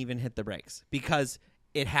didn't even hit the brakes because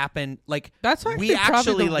it happened like That's actually we probably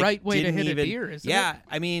actually the like right way to didn't hit a even, deer, isn't yeah, it?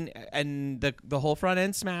 I mean, and the whole front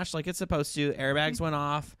end smashed like it's supposed to. Airbags went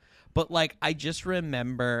off, but like I just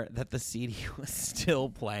remember that the CD was still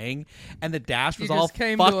playing and the dash was You all just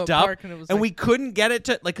came to a fucked up, park and it was and like- we couldn't get it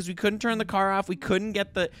to like because we couldn't turn the car off. We couldn't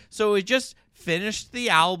get so it just finished the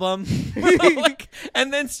album like,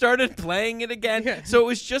 and then started playing it again. Yeah. So it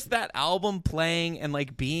was just that album playing and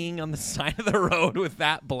like being on the side of the road with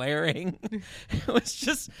that blaring. It was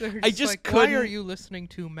just They're I just like, couldn't. why are you listening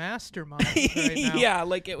to Mastermind right now? Yeah,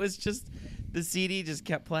 like it was just the CD just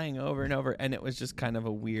kept playing over and over, and it was just kind of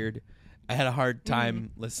a weird. I had a hard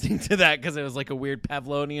time listening to that because it was like a weird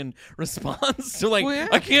Pavlovian response to like Well, yeah.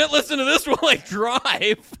 I can't listen to this while I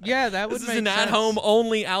drive. Yeah, that would This is make an sense. at-home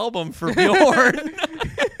only album for Bjorn.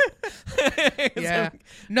 Yeah. So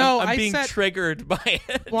No, I'm I being set. triggered by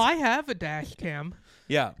it. Well, I have a dash cam,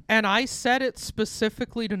 Yeah, and I set it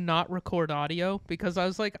specifically to not record audio because I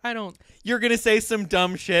was like, I don't. you're gonna say some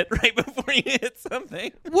dumb shit right before you hit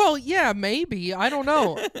something. Well, yeah, maybe. I don't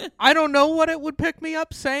know. I don't know what it would pick me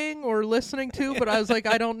up saying or listening to, but I was like,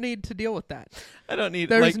 I don't need to deal with that. I don't need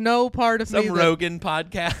There's like no part of me some that Rogan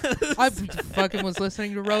podcast. I fucking was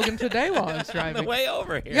listening to Rogan today while I was on the driving. way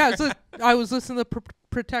over here. Yeah, so I was listening to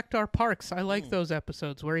Protect Our Parks. I like those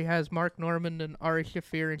episodes where he has Mark Norman and Ari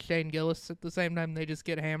Shaffir and Shane Gillis at the same time. They just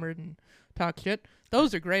get hammered and talk shit.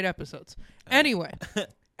 Those are great episodes. Anyway,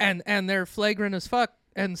 and they're flagrant as fuck.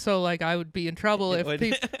 And so like I would be in trouble if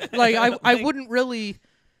people like I wouldn't really.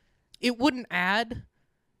 It wouldn't add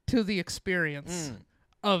to the experience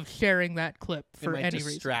of sharing that clip for it might any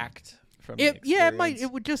reason. distract from It the might. experience.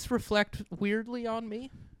 It would just reflect weirdly on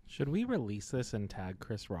me. Should we release this and tag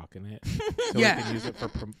Chris Rock in it so Yeah. we can use it for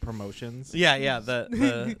promotions? Yeah,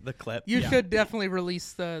 the clip. You yeah. should definitely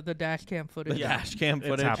release the dash cam footage. the dash cam It's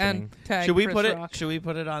footage. happening. And tag Should we Chris put it? Rock. Should we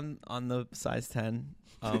put it on the size 10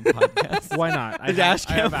 podcast? Why not? The dash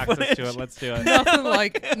I have cam access to footage. it. Let's do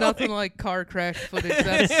it. nothing like car crash footage.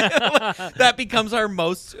 That's, That becomes our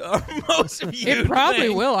most viewed it probably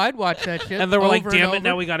thing. will. I'd watch that shit. And then we're like, over and damn it, over.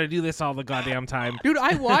 now we got to do this all the goddamn time. Dude,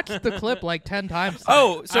 I watched the clip like 10 times.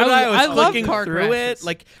 Oh, so I was love looking car through crashes. it,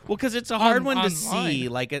 like, well, because it's a hard one to online. see,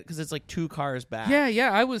 like, because it's like two cars back.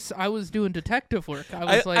 Yeah. I was doing detective work. I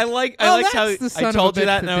was I like, liked how that's the son I of a told you bitch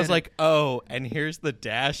that, and I was did it. like, oh, and here's the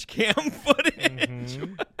dash cam footage.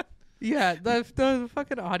 Mhm. Yeah, the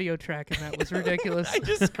fucking audio track in that was ridiculous. I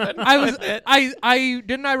just couldn't.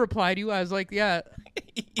 I replied to you. I was like, yeah.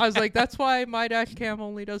 I was like, that's why my dash cam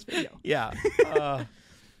only does video. Yeah.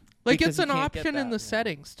 Like because it's you an can't get option in that, the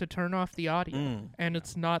settings to turn off the audio, and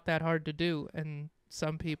it's not that hard to do. And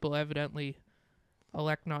some people evidently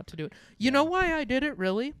elect not to do it. You know why I did it?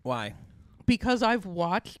 Really? Why? Because I've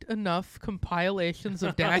watched enough compilations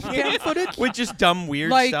of dash cam footage. With just dumb,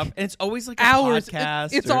 weird Like, stuff. And it's always like a hours. podcast.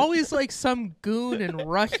 It's or- always like some goon in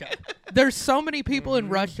Russia. There's so many people in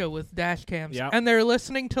Russia with dash cams, Yep. and they're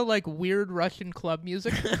listening to like weird Russian club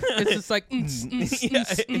music. It's just like,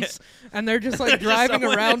 and they're just like driving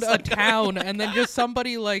someone around is, a like- town, and then just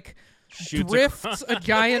somebody like Shoots drifts a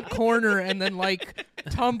giant corner and then like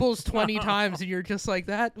tumbles 20 times, and you're just like,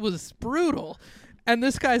 that was brutal. And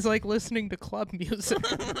this guy's like listening to club music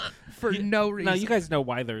for no reason. Now, you guys know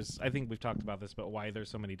why I think we've talked about this, but why there's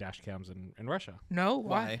so many dash cams in Russia. No,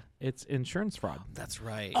 why? Why? It's insurance fraud. That's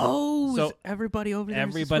right. Oh, So is everybody over there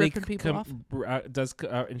Everybody just ripping people off? does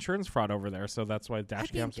insurance fraud over there, so that's why I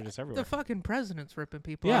dash think cams are just everywhere. the fucking president's ripping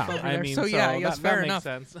people Yeah, off over I there. mean, so yeah, yes, that fair makes enough.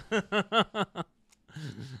 sense.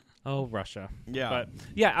 Oh, Russia. Yeah. But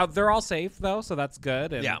yeah, they're all safe though, so that's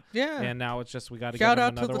good. And, Yeah. Yeah. And now it's just we got to Shout give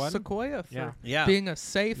out them to another the one. Sequoia for Yeah. Yeah. being a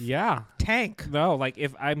safe Yeah. tank. No, like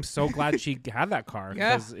if I'm so glad she had that car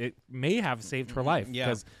Yeah. because it may have saved her life. Yeah.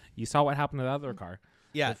 Because you saw what happened to the other car.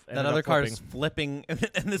 Yeah. It That ended other up car is flipping, and the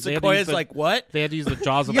They had to use Sequoia's the- like, what? They had to use the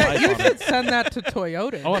jaws of Yeah, life you on should it. send that to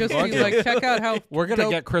Toyota. Oh, I'm Just going be to. like, check out how We're gonna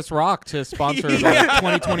dope- get Chris Rock to sponsor the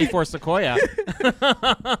 2024 Sequoia.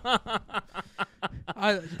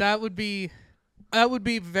 that would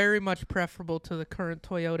be very much preferable to the current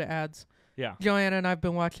Toyota ads. Yeah. Joanna and I've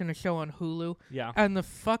been watching a show on Hulu, Yeah. and the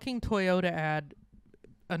fucking Toyota ad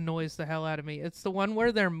annoys the hell out of me. It's the one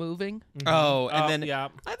where they're moving. Oh, and then yeah.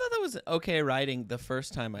 I thought that was okay writing the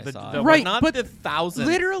first time I The- saw the- it. Right, Not but the 1,000.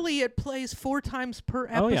 Literally, it plays 4 times per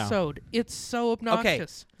Oh, yeah. episode. It's so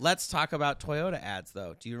obnoxious. Okay, let's talk about Toyota ads,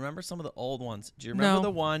 though. Do you remember some of the old ones? Do you remember No.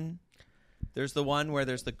 the one? There's the one where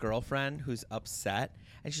there's the girlfriend who's upset,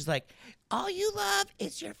 and she's like, all you love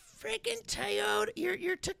is your freaking Toyota,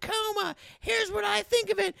 your Tacoma. Here's what I think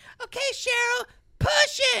of it. Okay, Cheryl,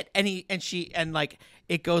 push it. And like,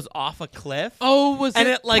 it goes off a cliff. Oh, was And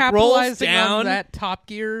it it, like, rolls capitalizing on down? that Top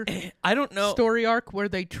Gear I don't know. story arc where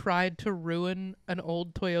they tried to ruin an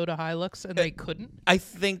old Toyota Hilux and they couldn't? I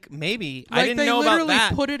think maybe. Like I didn't they know about literally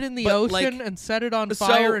that. put it in the but, ocean like, and set it on so-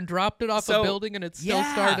 fire and dropped it off a so- building and it still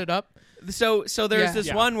yeah. started up. So there's Yeah. this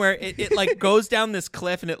Yeah. one where it like goes down this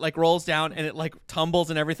cliff and it like rolls down and it like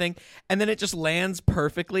tumbles and everything, and then it just lands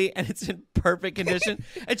perfectly and it's in perfect condition.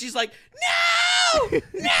 And she's like, no,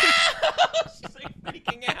 no. She's like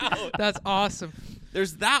freaking out. That's awesome.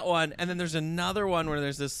 There's that one, and then there's another one where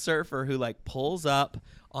there's this surfer who like pulls up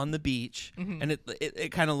on the beach, and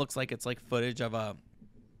it kind of looks like it's like footage of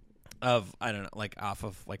I don't know, like off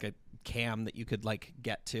of like a cam that you could like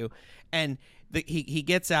get to, and he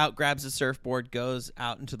gets out, grabs a surfboard, goes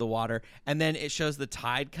out into the water, and then it shows the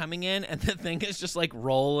tide coming in, and the thing is just like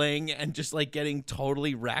rolling and just like getting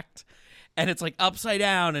totally wrecked. And it's like upside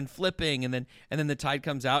down and flipping, and then the tide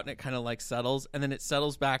comes out and it kind of like settles, and then it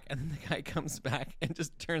settles back, and then the guy comes back and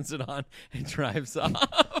just turns it on and drives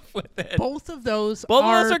off with it. Both of those Both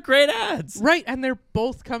of those are great ads. right, and they're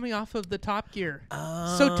both coming off of the Top Gear.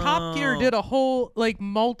 So Top Gear did a whole like I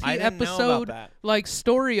didn't know about multi-episode that. like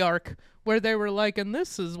story arc where they were like, and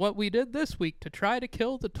this is what we did this week to try to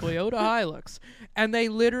kill the Toyota Hilux, and they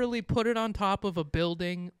literally put it on top of a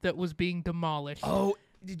building that was being demolished. Oh,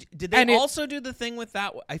 did they And it- also do the thing with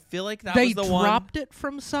that? I feel like that They was the one. dropped it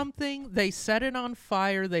from something. They set it on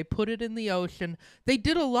fire. They put it in the ocean. They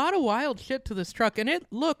did a lot of wild shit to this truck, and it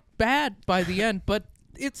looked bad by the end, but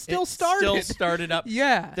it still started. Still started up.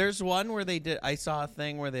 Yeah. There's one where I saw a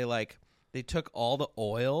thing where they took all the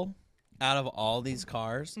oil out of all these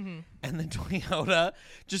cars, and the Toyota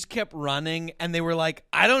just kept running, and they were like,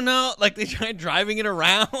 I don't know, like they tried driving it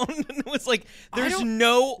around, and it was like, there's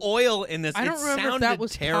no oil in this. I don't it remember if sounded that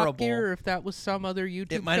was terrible. Top Gear or if that was some other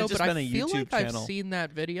YouTube might show, have just but been I a feel YouTube like channel. I've seen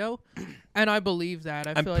that video, and I believe that.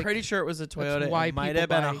 I'm feel like pretty sure it was a Toyota. why It might people have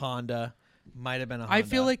been a buy- Honda. Might have been a Honda. I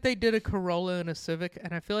feel like they did a Corolla and a Civic,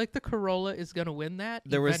 and I feel like the Corolla is going to win that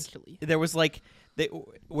eventually. There was like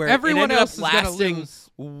where Everyone it ended else up is gonna lasting lose.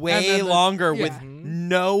 way And then longer yeah. with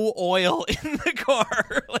no oil in the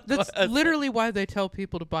car. Like, That's what? literally why they tell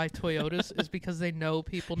people to buy Toyotas is because they know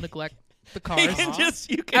people neglect the You cars.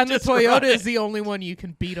 can you can And the just run Toyota it. is the only one you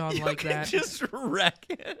can beat on You like can that, just wreck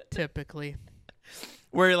it. typically.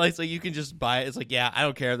 Where like so you can just buy it. It's like, yeah, I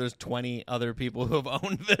don't care. There's 20 other people who have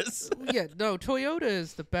owned this. Yeah, no, Toyota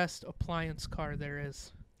is the best appliance car there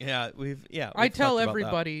is. Yeah, I we've tell talked about that.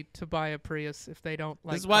 everybody to buy a Prius if they don't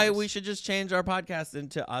like This is why cars. we should just change our podcast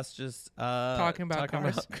into us just Talking about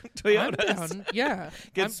cars. I'm Toyotas. down. Yeah.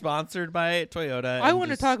 Get sponsored by Toyota. I and want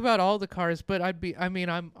to just- talk about all the cars, but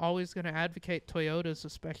I'm always going to advocate Toyotas,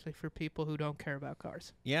 especially for people who don't care about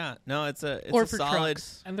cars. Yeah, no, it's a or a for solid.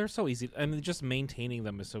 trucks. And they're so easy. I mean, just maintaining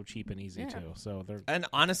them is so cheap and easy Yeah. too. So they're And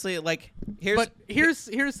honestly, like here's Here's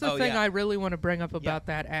the Oh, thing yeah. I really want to bring up about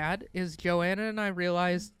that ad is Joanna and I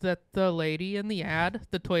realized that the lady in the ad,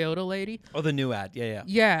 the Toyota lady, the new ad. Yeah.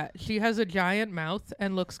 yeah, she has a giant mouth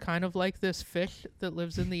and looks kind of like this fish that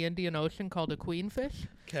lives in the Indian Ocean called a queenfish.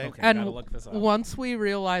 Okay. And gotta look this up. once we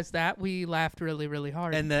realized that, we laughed really, really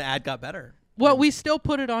hard. And the ad got better. Well, we still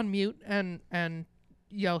put it on mute and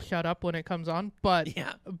yell "shut up" when it comes on, but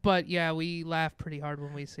yeah, we laugh pretty hard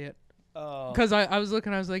when we see it. Oh. Because I was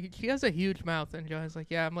looking, I was like, she has a huge mouth, and Joanna's like,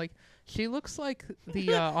 yeah. I'm like, she looks like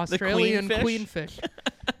the Australian queenfish? queenfish.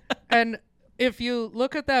 And if you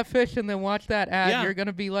look at that fish and then watch that ad, Yeah. you're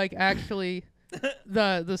gonna be like, actually,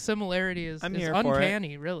 the similarity is here for it.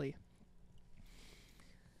 uncanny, really.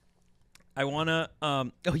 I wanna.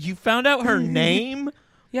 You found out her name,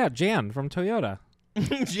 yeah, Jan from Toyota.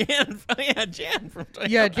 Jan. Jan from Toyota.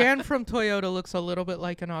 Yeah, Jan from Toyota looks a little bit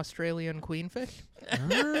like an Australian queenfish.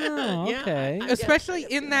 Oh, Yeah, okay. Especially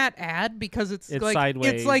in that ad because it's like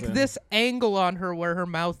sideways it's like and- this angle on her where her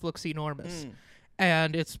mouth looks enormous,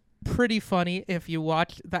 and it's pretty funny if you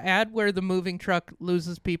watch the ad where the moving truck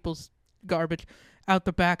loses people's garbage out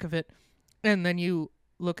the back of it, and then you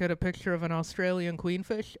look at a picture of an Australian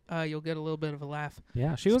queenfish, you'll get a little bit of a laugh.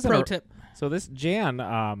 Yeah, she was Pro tip. So this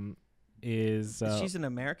Jan is She's an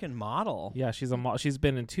American model. yeah, she's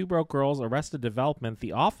been in Two Broke Girls, Arrested Development,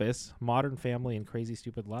 The Office, Modern Family, and Crazy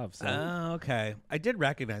Stupid Love. So Oh, okay. I did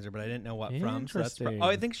recognize her, but I didn't know what from. So that's Interesting.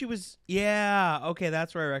 I think she was. Yeah. Okay,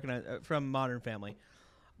 that's where I recognize from Modern Family.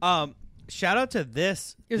 Shout out to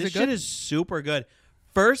this. Is This it good? shit is super good.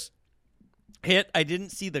 First hit, I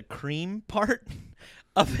didn't see the cream part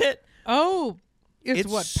of it. Oh, it's It's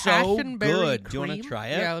what so passion berry good. Do you wanna cream? try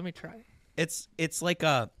it? Yeah, let me try.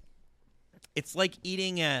 It's like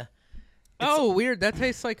eating a. Oh, weird. That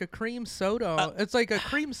tastes like a cream soda. It's like a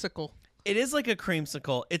creamsicle. It is like a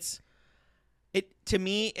creamsicle. To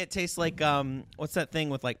me, it tastes like what's that thing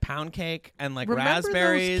with like pound cake and like Remember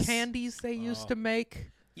raspberries? those candies they used to make?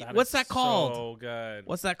 What's that called? So good.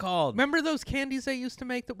 What's that called? Remember those candies they used to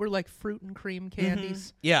make that were like fruit and cream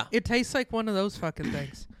candies? Yeah. It tastes like one of those fucking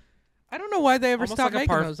things. I don't know why they ever Almost stopped like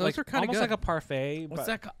a making those. Those like, are kind of almost good. like a parfait. What's but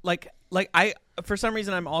that called? Like I for some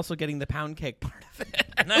reason I'm also getting the pound cake part of it.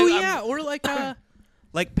 And Oh I'm- yeah, or like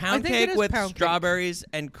like pound think it cake is with pound cake. strawberries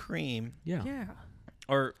and cream, Yeah. yeah.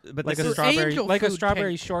 or but Like this a is strawberry, angel like a food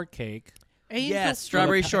strawberry cake. shortcake. Angel yes, food.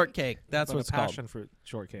 strawberry pa- shortcake. That's but what it's a called. passion fruit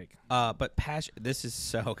shortcake. But passion. This is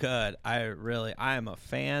so good. I am a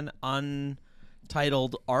fan.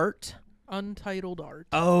 Untitled art. Untitled art.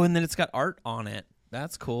 Oh, and then it's got art on it.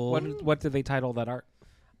 That's cool. What did they title that art?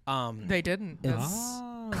 They didn't.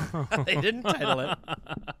 They didn't title it.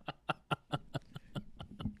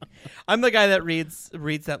 I'm the guy that reads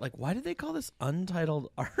that like, why did they call this untitled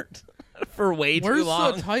art for way too Where's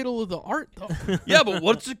long? the title of the art though? Yeah, but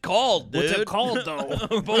what's it called, dude? What's it called,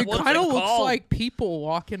 though? But It what's kind of looks called? like people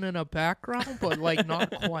walking in a background, but like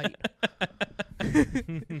not quite.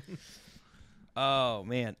 Oh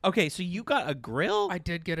man. Okay, so you got a grill? I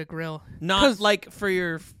did get a grill. Not 'Cause- like for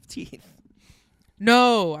your teeth.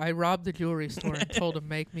 No, I robbed the jewelry store and told him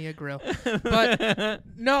make me a grill. But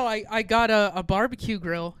no, I got a barbecue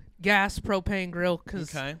grill, gas propane grill,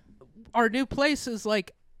 because Okay. our new place is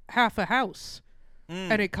like half a house.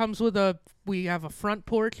 And it comes with we have a front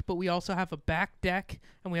porch, but we also have a back deck,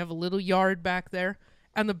 and we have a little yard back there.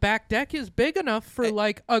 And the back deck is big enough for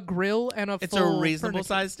like a grill and It's full a reasonable furniture.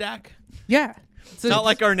 sized deck. Yeah. It's not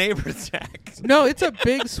like our neighbor's deck. No, it's a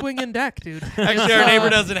big swinging deck, dude. Actually, our neighbor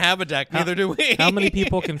doesn't have a deck. Neither do we. How many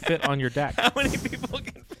people can fit on your deck? How many people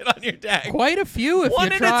can fit on your deck? Quite a few if One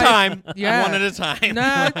you at try. a time. Yeah. One at a time.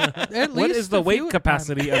 Nah, at least What is the a few weight at a time.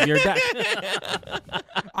 capacity of your deck?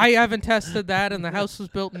 I haven't tested that, and the house was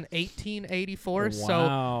built in 1884. So,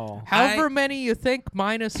 Wow. however many you think,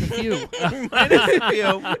 minus a few. Minus a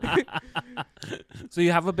few. So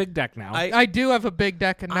you have a big deck now. I do have a big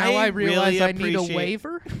deck, and now I I realize really I need a appreciate-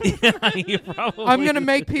 waiver. You probably I'm gonna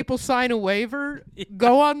make people sign a waiver.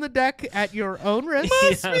 Go on the deck at your own risk.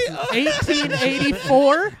 Yes.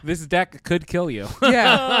 1884. This deck could kill you.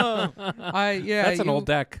 Yeah, That's an old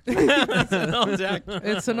deck. That's an old deck.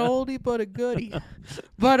 It's an oldie but a goodie.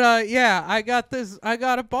 But yeah, I got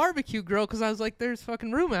a barbecue grill because I was like, there's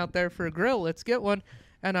fucking room out there for a grill. Let's get one.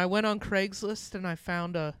 And I went on Craigslist and I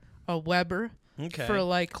found a Weber for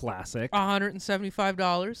like classic.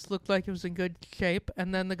 $175. Looked like it was in good shape,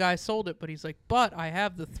 and then the guy sold it, but he's like, "But I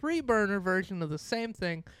have the 3-burner version of the same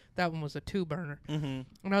thing. That one was a 2-burner." And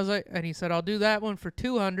I was like, and he said, "I'll do that one for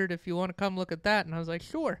 $200 if you want to come look at that." And I was like,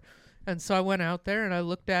 "Sure." And so I went out there and I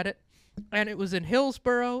looked at it, and it was in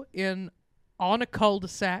Hillsboro on a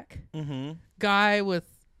cul-de-sac. Guy with,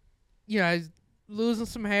 he's losing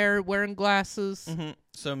some hair, wearing glasses.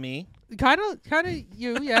 So me. Kind of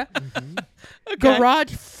you, yeah. Okay.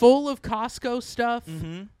 Garage full of Costco stuff,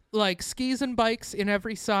 like skis and bikes in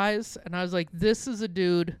every size. And I was like, this is a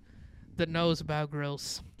dude that knows about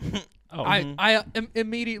grills. I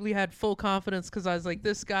immediately had full confidence because I was like,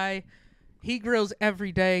 this guy, he grills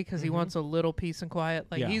every day because he wants a little peace and quiet.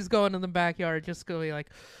 Like, he's going in the backyard just going like...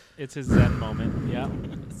 It's his zen moment, yeah.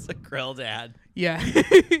 It's a grill dad. Yeah.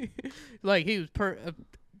 Like, he was a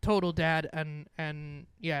total dad, and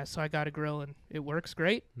yeah, so I got a grill, and it works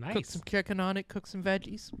great. Nice. Cooked some chicken on it, cooked some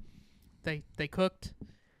veggies. They cooked.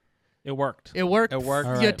 It worked. It worked. It worked.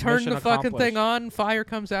 All You right, turn mission the fucking accomplished. thing on, fire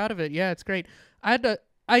comes out of it. Yeah, it's great. I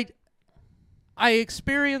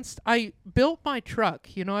built my truck.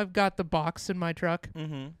 I've got the box in my truck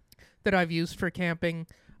that I've used for camping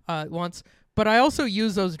once. But I also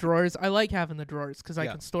use those drawers. I like having the drawers because I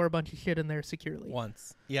can store a bunch of shit in there securely.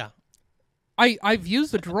 Once. Yeah. I've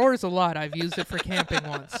used the drawers a lot. I've used it for camping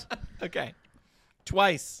once. Okay.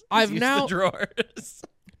 Twice. I've used now- the drawers.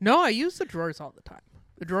 No, I use the drawers all the time.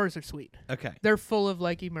 The drawers are sweet. Okay. They're full of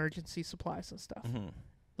like emergency supplies and stuff.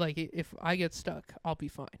 Like if I get stuck, I'll be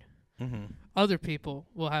fine. Other people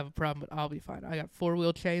will have a problem, but I'll be fine. I got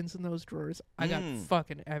 4-wheel chains in those drawers. I got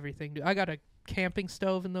fucking everything, dude. I got a camping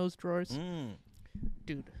stove in those drawers.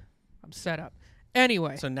 Dude, I'm set up.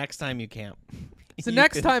 Anyway. So next time you camp. So you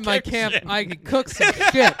next can time I cook camp, shit. I can cook some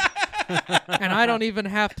shit. And I don't even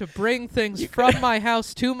have to bring things from my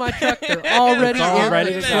house to my truck. They're already It's all in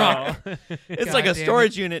ready the to truck. go. It's like a Goddamn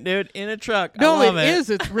storage unit, dude, in a truck. No, I love it is.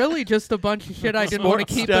 It's really just a bunch of shit I didn't want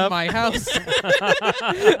to Sports keep in stuff. my house.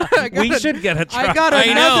 We should get a truck. I got I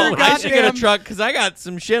another know. I should get a goddamn- truck because I got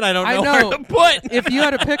some shit I don't I know know. where to put. If you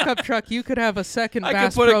had a pickup truck, you could have a second I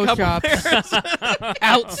Bass could put Pro a couple Shops pairs.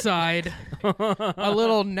 outside. A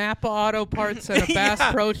little Napa Auto Parts and a Bass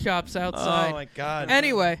Yeah. Pro Shops outside. Oh my god.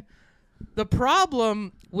 Anyway, the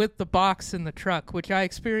problem with the box in the truck, which I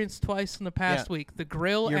experienced twice in the past week, the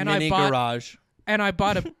grill Your and mini I bought garage.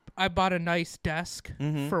 I bought a nice desk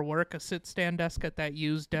for work, a sit-stand desk at that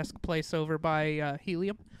used desk place over by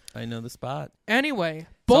Helium. I know the spot. Anyway, It's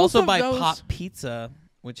both also of by those. Pop Pizza,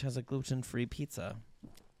 which has a gluten-free pizza.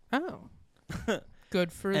 Oh,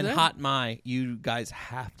 good for And them. Hot My, you guys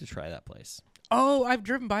have to try that place. Oh, I've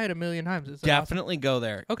driven by it a million times. Is that awesome? Definitely go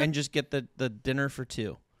there. Okay. And just get the dinner for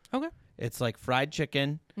 2. Okay. It's like fried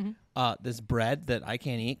chicken, this bread that I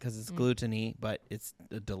can't eat because it's gluten-y, but it's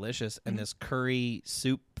delicious, and this curry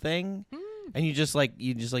soup thing, and you just like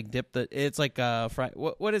dip the. It's like fried.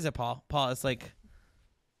 What is it, Paul? Paul, it's like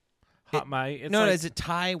Hot my. It's no, like, is it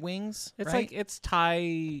Thai wings? It's right? like it's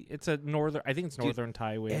Thai. It's a northern. I think it's northern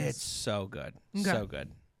Thai wings. It's so good, Okay. so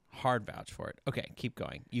good. Hard vouch for it. Okay, keep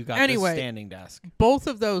going. You got Anyway. the standing desk. Both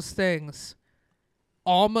of those things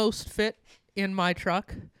almost fit in my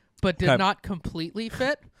truck, but did Okay. not completely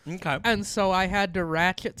fit. Okay. And so I had to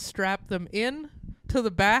ratchet strap them in to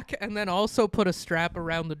the back and then also put a strap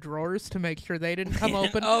around the drawers to make sure they didn't come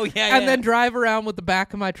open. Oh yeah, And yeah. then drive around with the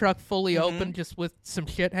back of my truck fully open, just with some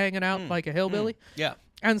shit hanging out like a hillbilly. Yeah.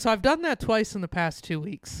 And so I've done that twice in the past 2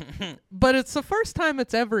 weeks. But it's the first time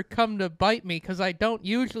it's ever come to bite me because I don't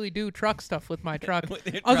usually do truck stuff with my truck. With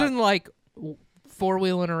your Other truck. than like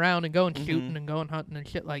four-wheeling around and going shooting and going hunting and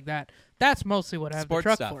shit like that. That's mostly what I have Sports the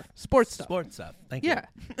truck stuff. for. Sports stuff. Sports stuff. Thank you. Yeah.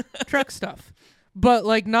 Truck stuff. But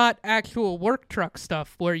like not actual work truck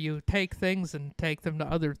stuff where you take things and take them to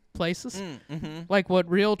other places. Like what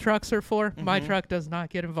real trucks are for. My truck does not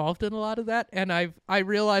get involved in a lot of that. And I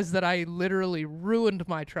realized that I literally ruined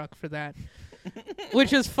my truck for that.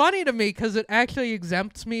 Which is funny to me because it actually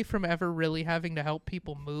exempts me from ever really having to help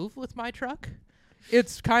people move with my truck.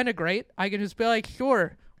 It's kind of great. I can just be like,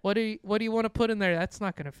 sure, what do you want to put in there? That's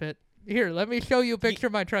not going to fit. Here, let me show you a picture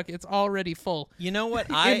of my truck. It's already full. You know what?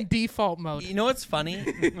 In default mode. You know what's funny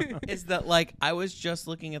is that like I was just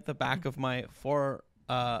looking at the back of my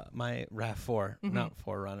my RAV4, not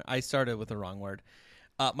Forerunner. I started with the wrong word.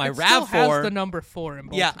 My It still RAV4 has the number 4 in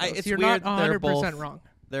both. Yeah, of those. it's You're weird. not They're 100% both wrong.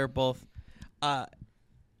 They're both.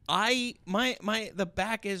 The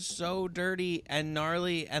back is so dirty and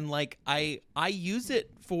gnarly, and like I use it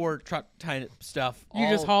for truck type stuff. You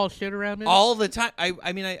just haul shit around it. all the time.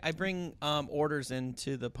 I bring orders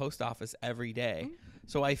into the post office every day,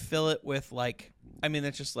 so I fill it with like. I mean,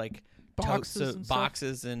 it's just like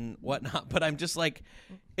boxes and whatnot. But I'm just like,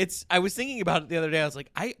 I was thinking about it the other day. I was like,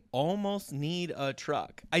 I almost need a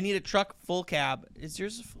truck. I need a truck full cab. Is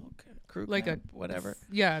yours a full crew like cab? Whatever.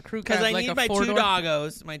 Yeah, crew cab. Because I like need a my 2 4-door.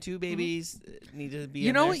 doggos. My 2 babies need to be. You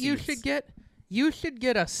in know their what you seats. should get? You should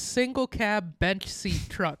get a single cab bench seat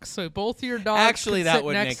truck, so both your dogs Actually, can that sit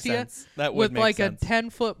would next make to you sense. That would with make like sense. a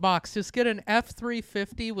 10-foot box. Just get an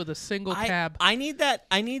F-350 with a single cab, I need that.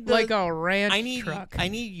 I need the, like a ranch I need truck. I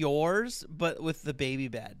need yours, but with the baby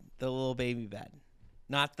bed, the little baby bed,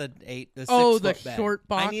 not the 6 the foot bed. short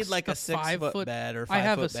box. I need like the a 6-foot bed or 5-foot bed. I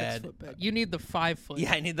have a 6-foot bed. You need the 5-foot.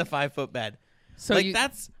 Yeah, I need the 5-foot bed. So like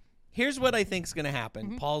that's. Here's what I think's gonna happen.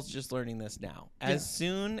 Mm-hmm. Paul's just learning this now. As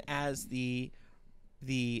soon as the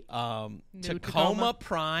Tacoma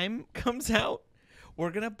Prime comes out,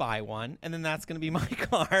 we're gonna buy one, and then that's gonna be my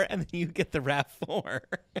car, and then you get the RAV4.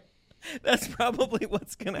 That's probably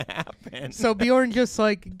what's gonna happen. So Bjorn just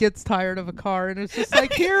like gets tired of a car and it's just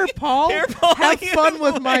like, here, Paul, Paul, have fun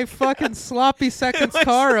with my like- fucking sloppy seconds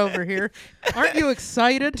car over here. Aren't you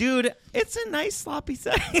excited? Dude, it's a nice sloppy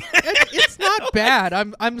second. It's not bad.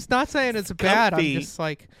 I'm not saying it's bad. I'm comfy. just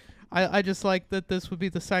like, I just like that this would be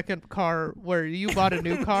the second car where you bought a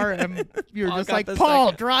new car and you're Paul just got like, the Paul,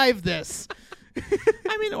 second. drive this.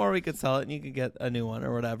 I mean, or we could sell it and you could get a new one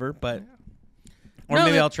or whatever, but or No,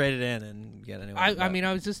 maybe that- I'll trade it in and get a new one. I but- mean,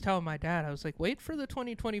 I was just telling my dad, I was like, wait for the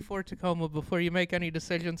 2024 Tacoma before you make any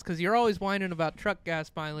decisions, because you're always whining about truck gas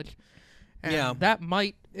mileage. And Yeah. that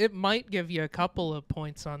might give you a couple of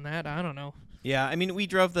points on that. I don't know. yeah, I mean, we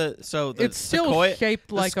drove the It's still Sequoia, shaped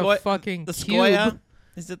the like Sequoia- a fucking the cube. Sequoia.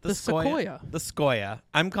 Is it the The Sequoia? Sequoia. The Sequoia.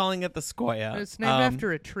 I'm calling it the Sequoia. It's named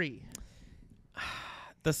after a tree.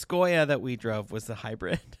 The Sequoia that we drove was the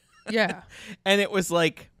hybrid. Yeah. And it was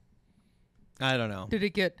like, I don't know. Did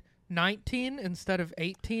it get 19 instead of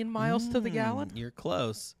 18 miles to the gallon? You're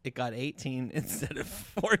close. It got 18 instead of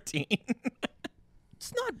 14.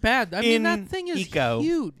 It's not bad. I mean, In that thing is Eco,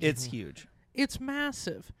 huge. It's huge. It's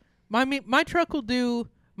massive. My truck will do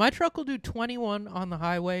 21 on the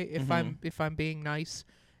highway if I'm being nice,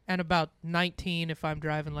 and about 19 if I'm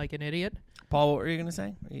driving like an idiot. Paul, what were you going to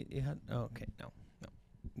say? You had, oh, okay. No.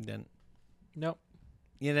 You didn't. Nope.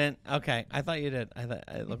 You didn't? Okay. I thought you did. I thought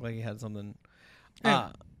it looked like you had something.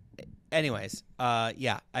 Yeah. Anyways,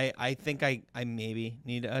 yeah, I think I maybe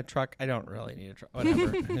need a truck. I don't really need a truck. Whatever.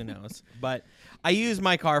 Who knows? But I use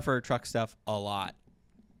my car for truck stuff a lot.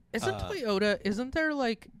 Isn't there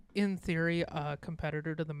like in theory a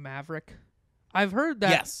competitor to the Maverick? I've heard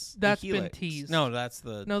that Yes. the that's been Helix. teased. No, that's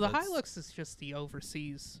the... No, the that's- Hilux is just the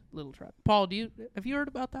overseas little truck. Paul, have you heard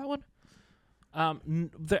about that one?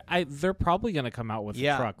 They're probably going to come out with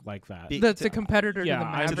Yeah. a truck like that. Be- The competitor yeah, to the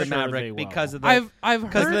I'm to Maverick. the sure Maverick they will. because of the... I've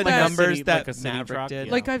because of heard the that. numbers City- that like a city Maverick truck, did.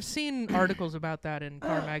 yeah. Like I've seen articles about that in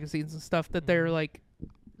car magazines and stuff that they're like,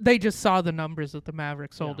 they just saw the numbers that the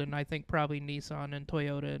Maverick sold, Yeah. and I think probably Nissan and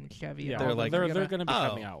Toyota and Chevy. Yeah, and They're all like- them they're are going to be Oh.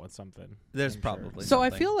 coming out with something. There's I'm sure. probably So I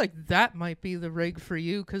something. feel like that might be the rig for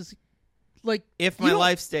you, because, like, If you my don't-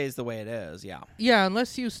 life stays the way it is, yeah. yeah,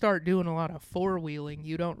 unless you start doing a lot of four-wheeling,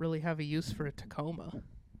 you don't really have a use for a Tacoma.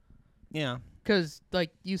 Yeah. Because, like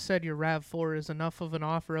you said, your RAV4 is enough of an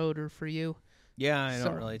off-roader for you. Yeah, I So-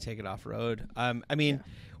 don't really take it off road. I mean,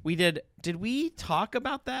 we did we talk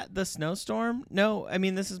about that, the snowstorm? No, I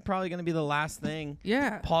mean, this is probably going to be the last thing.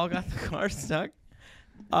 Yeah. Paul got the car stuck,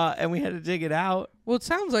 and we had to dig it out. Well, it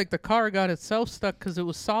sounds like the car got itself stuck because it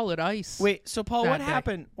was solid ice. Wait, so Paul, That what day.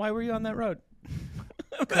 happened? Why were you on that road?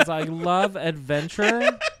 Because I love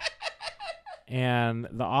adventure and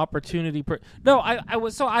the opportunity. No, I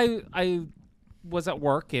was at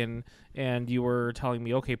work and you were telling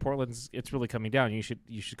me, okay, Portland's it's really coming down. You should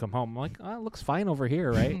come home. I'm like, oh, it looks fine over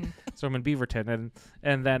here, right? So I'm in Beaverton,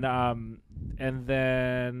 and then I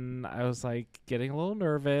was like getting a little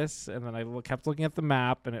nervous, and then I kept looking at the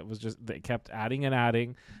map, and it kept adding and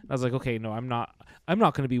adding. I was like, okay, no, I'm not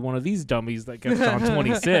going to be one of these dummies that gets on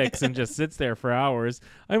 26 and just sits there for hours.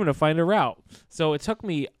 I'm going to find a route. So it took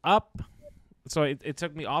me up. So it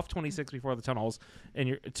took me off 26 before the tunnels,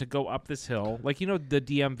 and to go up this hill, like the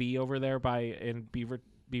DMV over there in Beaverton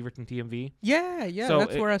DMV. Yeah, So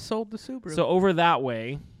that's where I sold the Subaru. So over that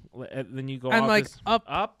way, then you go and off like this, up.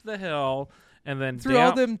 up the hill, and then through down,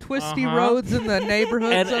 all them twisty roads in the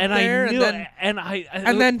neighborhoods and up there, I knew,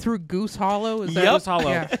 and then through Goose Hollow. Is that Goose Hollow.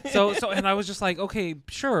 Yeah. So and I was just like, okay,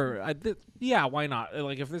 sure, yeah, why not?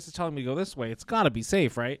 Like, if this is telling me to go this way, it's got to be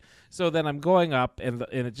safe, right? So then I'm going up, and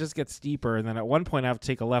it just gets steeper, and then at one point I have to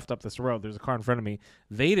take a left up this road. There's a car in front of me.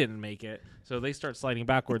 They didn't make it, so they start sliding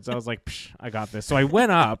backwards. I was like, Psh, I got this. So I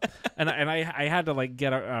went up, and I had to like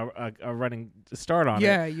get a running start on it.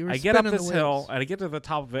 Yeah, you were I get up spinning this the hill, wheels. and I get to the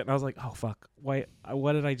top of it, and I was like, oh fuck, what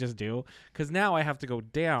did I just do? Because now I have to go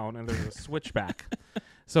down, and there's a switchback.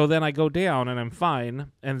 So then I go down, and I'm fine,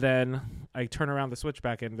 and then I turn around the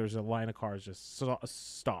switchback, and there's a line of cars just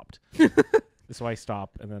stopped. So I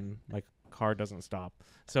stop, and then my car doesn't stop.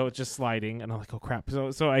 So it's just sliding, and I'm like, oh crap.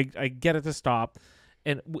 So I get it to stop,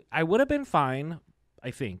 and I would have been fine,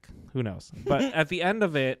 I think. Who knows? But at the end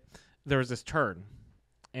of it, there was this turn,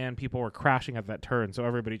 and people were crashing at that turn, so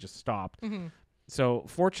everybody just stopped. Mm-hmm. So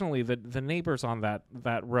fortunately, the neighbors on that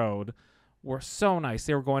road were so nice.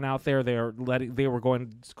 They were going out there. They were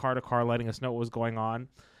going car to car, letting us know what was going on.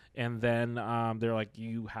 And then they're like,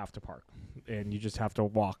 you have to park, and you just have to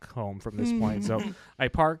walk home from this point. So I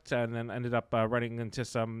parked, and then ended up running into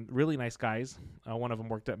some really nice guys. One of them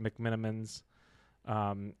worked at McMiniman's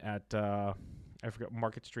at I forget,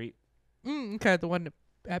 Market Street. Okay, the one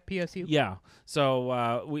at PSU. Yeah.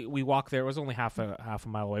 So we walked there. It was only half a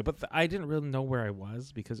mile away, but I didn't really know where I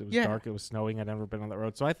was because it was dark. It was snowing. I'd never been on that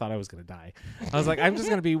road, so I thought I was gonna die. I was like, I'm just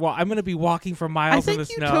gonna be I'm gonna be walking for miles in the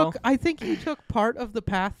snow. I think you took part of the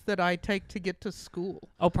path that I take to get to school.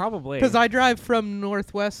 Oh, probably. Because I drive from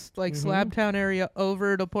Northwest, like Slabtown area,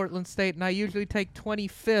 over to Portland State, and I usually take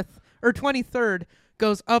 25th or 23rd.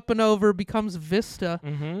 Goes up and over, becomes Vista,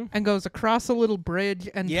 and goes across a little bridge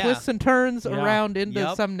and twists and turns around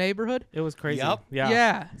into some neighborhood. It was crazy. Yep.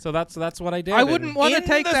 Yeah. So that's what I did. I wouldn't want to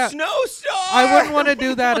take that. Snowstorm! I wouldn't want to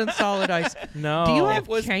do that in solid ice. No. Do you have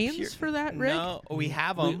was chains for that, Rick? No, we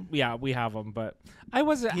have them. We have them, but I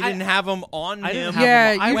wasn't. He didn't have them on I didn't him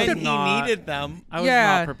have them. you when should he not, needed them. I was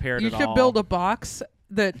not prepared you at all. should build a box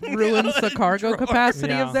that ruins the cargo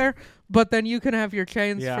capacity of there, but then you can have your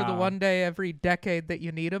chains for the one day every decade that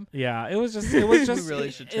you need them. Yeah, it was just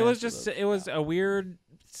really should it was a weird,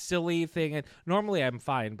 silly thing. And normally I'm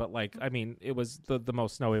fine, but like, I mean, it was the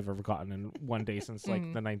most snow we've ever gotten in one day since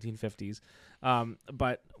like the 1950s.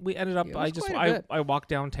 But we ended up, I walked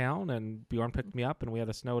downtown, and Bjorn picked me up, and we had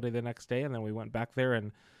a snow day the next day, and then we went back there,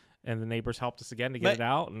 and the neighbors helped us again to get it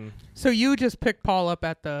out. And so you just picked Paul up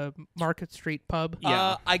at the Market Street pub?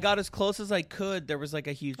 Yeah. I got as close as I could. There was like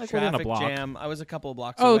a huge Like within a traffic block. jam. I was a couple of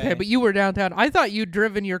blocks Oh, away. okay, but you were downtown. I thought you'd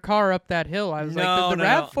driven your car up that hill. I was like, did the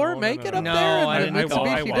RAV4 make it up No, there? I And the didn't go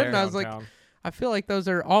Mitsubishi anywhere. didn't. I was like, I feel like those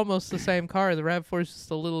are almost the same car. The RAV4 is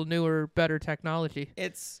just a little newer, better technology.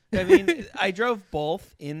 I mean, I drove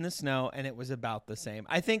both in the snow, and it was about the same.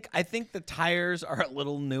 I think the tires are a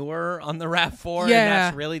little newer on the RAV4, and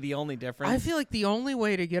that's really the only difference. I feel like the only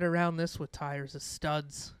way to get around this with tires is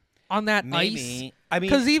studs on that ice. I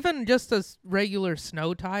mean, because even just a regular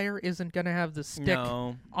snow tire isn't going to have the stick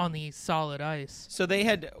no. on the solid ice. So they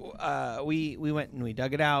had we went and we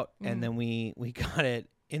dug it out, and then we got it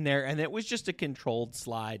in there, and it was just a controlled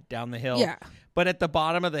slide down the hill. Yeah. But at the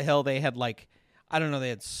bottom of the hill, they had like, I don't know, they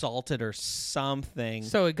had salted or something.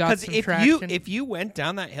 So it got some if traction. if you went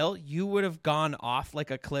down that hill, you would have gone off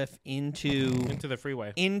like a cliff into the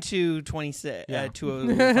freeway, into 26,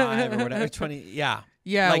 205 or whatever, 20. Yeah.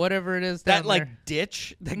 Yeah, like, whatever it is. That down there. like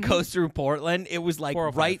ditch that goes through Portland, it was like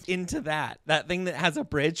 405. right into that thing that has a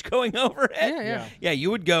bridge going over it. Yeah. You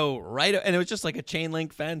would go right, and it was just like a chain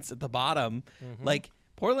link fence at the bottom. Like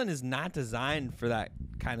Portland is not designed for that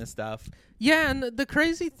kind of stuff. Yeah, and the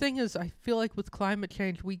crazy thing is, I feel like with climate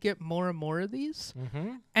change, we get more and more of these,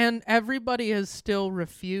 and everybody has still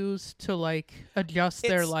refused to like adjust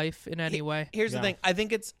their life in any way. Here's the thing: I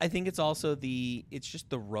think it's also it's just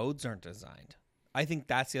the roads aren't designed. I think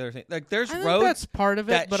that's the other thing. Like, there's roads that's part of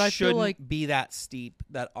it, that but I feel like be that steep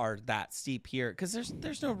that are that steep here, because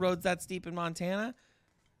there's no roads that steep in Montana.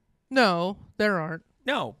 No, there aren't.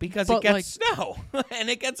 No, because But, it gets snow and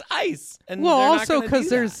it gets ice. And well, they're not also gonna do because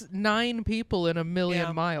that. there's 9 people in a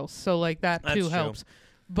million miles, so like that That's too true. helps.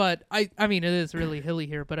 But I mean, it is really hilly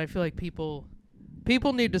here, but I feel like people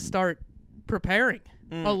need to start preparing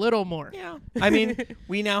a little more. Yeah, I mean,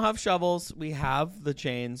 we now have shovels. We have the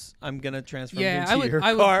chains. I'm gonna transfer them into your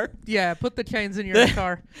car. Yeah, put the chains in your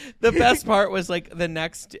car. The best part was like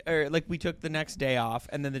we took the next day off,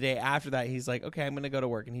 and then the day after that, he's like, "Okay, I'm gonna go to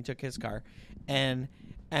work," and he took his car, and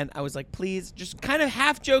I was like, "Please," just kind of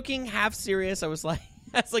half joking, half serious. I was like,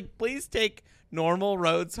 "Please take normal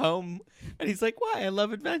roads home. And he's like, why? I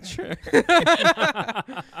love adventure.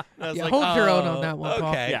 I was Yeah, like, hold your own on that one, Paul.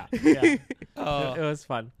 okay. Yeah. Oh. It was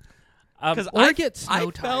fun. Because Or get snow I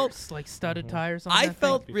felt- tires, like studded tires on I that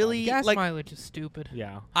felt thing. really Gas like mileage is stupid.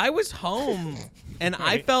 Yeah. I was home and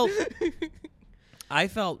Right. I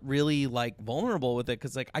felt really like vulnerable with it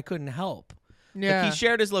because like I couldn't help. Yeah. Like, he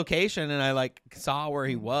shared his location and I like saw where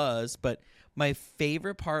he was, but my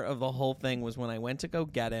favorite part of the whole thing was when I went to go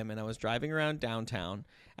get him and I was driving around downtown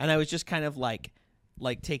and I was just kind of like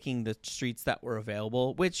taking the streets that were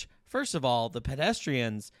available, which first of all, the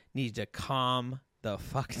pedestrians need to calm the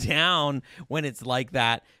fuck down when it's like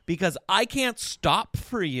that because I can't stop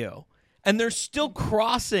for you. And they're still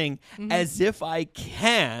crossing as if I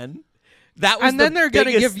can. That was and then the they're gonna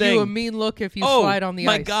biggest give you a thing. mean look if you Oh, slide on the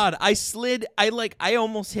my ice. God. I slid. I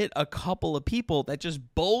almost hit a couple of people that just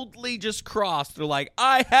boldly just crossed. They're like,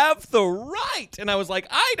 I have the right. And I was like,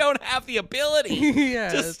 I don't have the ability Yeah,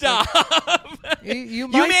 to it's stop. You You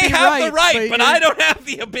might may be have the right, but you're- I don't have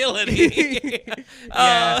the ability.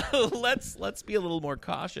 Yeah. Let's be a little more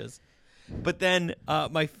cautious. But then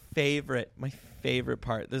my favorite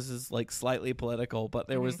part, this is like slightly political, but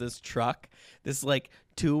there was this truck, this like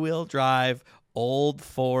 2-wheel drive old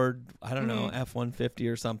Ford, I don't know,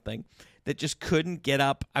 F-150 or something, that just couldn't get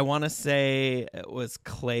up. I want to say it was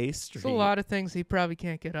Clay Street. There's a lot of things he probably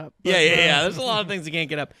can't get up. Yeah. but, There's a lot of things you can't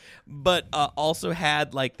get up, but also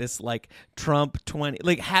had like this like Trump 20,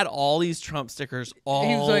 like had all these Trump stickers all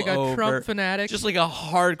he was like a over. Trump fanatic. Just like a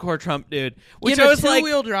hardcore Trump dude, which in I a was like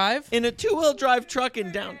two-wheel drive. in a 2-wheel drive truck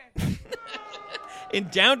in in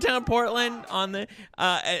downtown Portland on the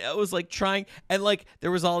it was like trying, and like there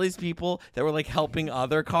was all these people that were like helping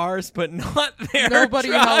other cars but not their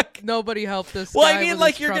truck. Nobody helped this. Well, guy I mean, with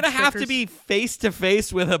like his you're Trump gonna have to stickers. be face to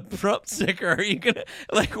face with a Trump sticker. Are you gonna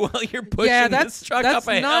like while you're pushing Yeah, this truck that's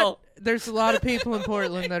up a not. hill? There's a lot of people in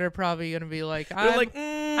Portland that are probably gonna be like, They're I'm, like,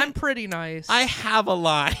 I'm pretty nice. I have a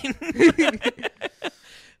line.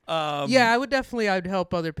 Yeah, I'd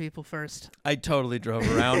help other people first. I totally drove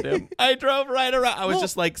around him. I drove right around. I was Well-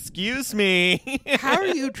 just like, "Excuse me." How are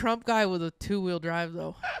you a Trump guy with a two-wheel drive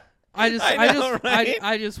though? I know,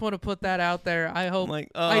 right? just want to put that out there. I hope. like,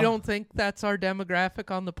 I don't think that's our demographic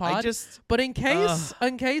on the pod. I just but in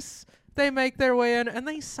case they make their way in, and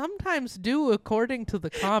they sometimes do, according to the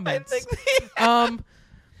I comments. think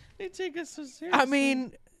they take us so seriously. I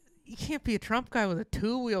mean, you can't be a Trump guy with a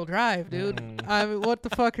two-wheel drive, dude. I mean, what the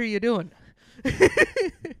fuck are you doing?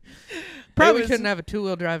 Probably was- shouldn't have a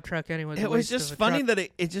two-wheel drive truck anyway. it was just funny that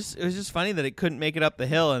it was just funny that it couldn't make it up the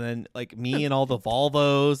hill, and then like me and all the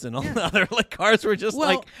Volvos and all the other like cars were just Well,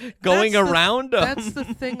 like going that's the- around them. That's the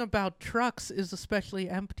thing about trucks, is especially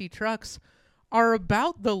empty trucks are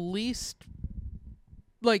about the least.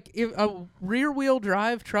 Like if a rear-wheel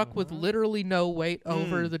drive truck with literally no weight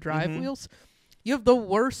over the drive wheels, you have the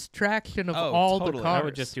worst traction of Oh, all totally. the cars. I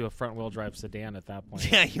would just do a front-wheel drive sedan at that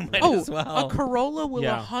point. yeah, you might Oh, as well. a Corolla will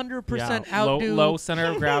Yeah. 100% Yeah. outdo low center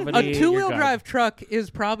of gravity. a you're two-wheel good. drive truck.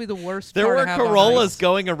 Is probably the worst. There car were to have on Corollas ice.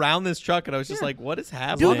 going around this truck, and I was just Yeah. like, "What is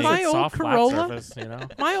happening?" Dude, As my it's old soft, flat Corolla- surface, you know?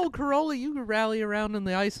 My old Corolla, you could rally around in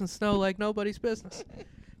the ice and snow like nobody's business.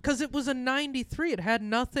 Because it was a 93. It had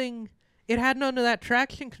nothing. It had none of that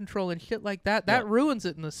traction control and shit like that. That ruins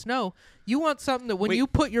it in the snow. You want something that when Wait, you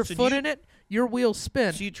put your so do foot you- in it, your wheels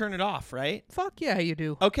spin. So you turn it off, right? Fuck yeah, you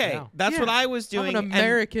do. Okay, Yeah. that's what Yeah. I was doing. I'm an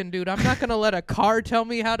American, dude. I'm not gonna let a car tell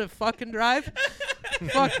me how to fucking drive.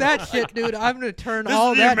 Fuck that shit, dude. I'm gonna turn This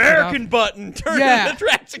all is the that shit off. American button. Turn Yeah. the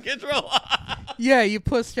traction control off. Yeah, you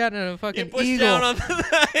push down on a You fucking push eagle. down on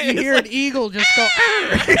the. You hear an eagle just go.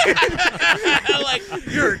 like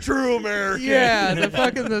you're a true American. Yeah,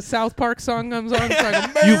 the South Park song comes on. It's like,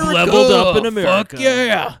 America, You've leveled up in America. Fuck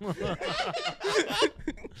yeah.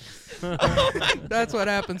 That's what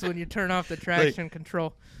happens when you turn off the traction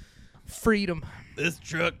control. Freedom. This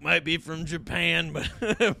truck might be from Japan,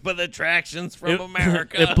 but the traction's from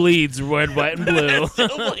America. It bleeds red, white, and blue. It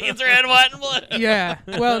still bleeds red, white, and blue. Yeah.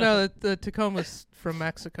 Well, no, the Tacoma's from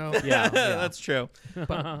Mexico. yeah. That's true.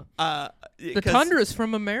 But The the Tundra's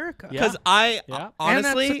from America. Yeah. Because I Yeah.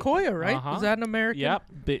 honestly, And that's Sequoia, right? Uh-huh. Is that an American? Yep.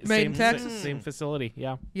 Made Same, in Texas? Same facility.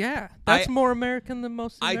 Yeah. Yeah. That's I- more American than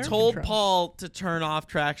most I American told trucks. Paul to turn off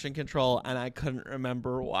traction control, and I couldn't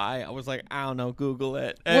remember why. I was like, I don't know, Google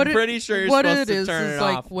it. I'm pretty sure you're what supposed it to is turn it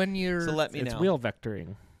like off. when you're So let me It's know. wheel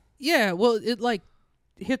vectoring. yeah, well, it like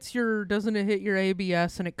hits your doesn't it hit your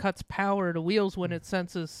ABS and it cuts power to wheels when it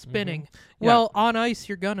senses spinning. Yeah. Well, on ice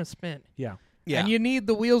you're gonna spin. Yeah. Yeah. And you need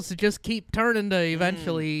the wheels to just keep turning to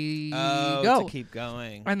eventually go. To keep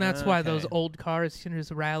going. And that's why those Okay. old cars can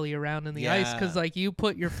just rally around in the ice, because Yeah. like you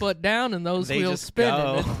put your foot down and those They wheels just spin.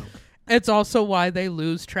 go. It's also why they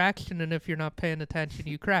lose traction, and if you're not paying attention,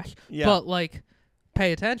 you crash. Yeah. But, like,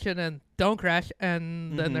 pay attention and don't crash,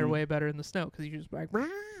 and then they're way better in the snow because you just like...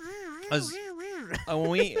 when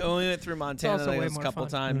we went through Montana also way a more couple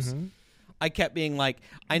fun. times, I kept being like,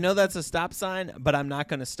 I know that's a stop sign, but I'm not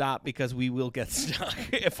going to stop because we will get stuck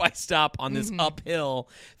if I stop on this uphill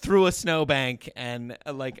through a snowbank. And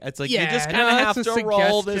like, it's like, you just kind of have to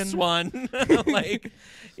roll this one. Like,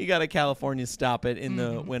 you got to California stop it in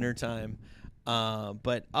the wintertime.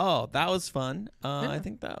 But that was fun. I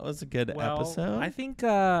think that was a good episode. I think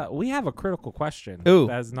we have a critical question Ooh.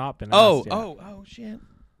 that has not been asked yet. Shit.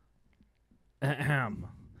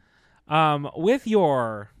 With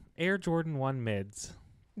your Air Jordan 1 mids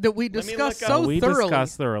that we discussed so we thoroughly.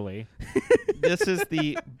 discussed thoroughly. This is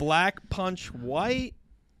the Black Punch White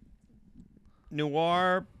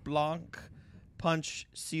Noir Blanc Punch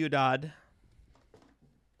Ciudad.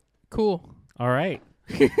 Cool. All right.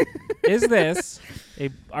 Is this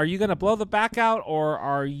are you gonna blow the back out, or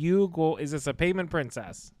are you is this a payment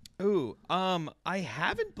princess? Ooh, I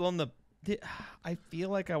haven't blown I feel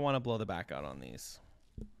like I want to blow the back out on these.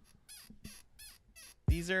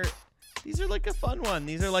 These are like a fun one.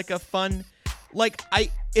 These are like a fun, like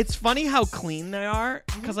it's funny how clean they are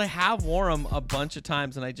because I have worn them a bunch of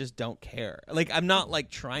times and I just don't care. Like, I'm not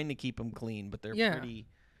like trying to keep them clean, but they're pretty.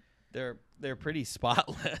 They're pretty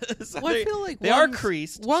spotless. Well, I feel like they are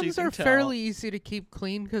creased. Ones so you are can tell. fairly easy to keep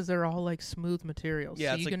clean because they're all like smooth materials. Yeah,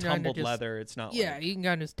 so it's you like can kinda tumbled just, leather. It's not. Yeah, like, you can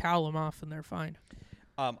kind of just towel them off and they're fine.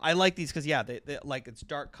 I like these because they like it's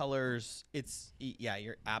dark colors. It's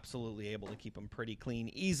you're absolutely able to keep them pretty clean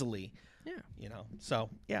easily. Yeah, So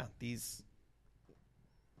yeah, these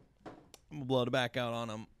I'm gonna blow the back out on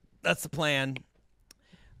them. That's the plan.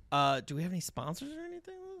 Do we have any sponsors or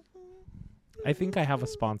anything? I think I have a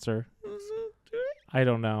sponsor. I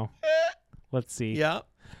don't know. Let's see. Yeah.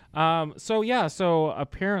 So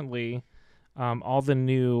apparently, all the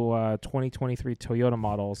new 2023 Toyota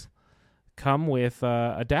models come with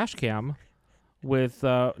a dash cam with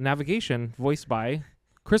navigation voiced by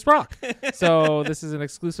Chris Rock. So this is an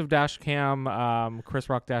exclusive dash cam, Chris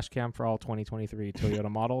Rock dash cam for all 2023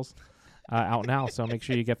 Toyota models out now. So make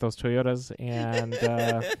sure you get those Toyotas. And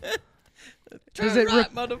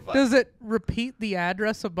does it repeat the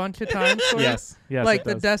address a bunch of times for yes, like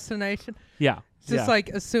the destination? Yeah. It's just like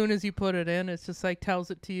as soon as you put it in, it's just like tells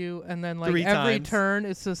it to you, and then like 3 every times. turn,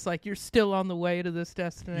 it's just like you're still on the way to this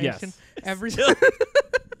destination. Yes. Every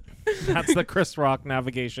That's the Chris Rock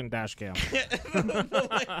navigation dash cam.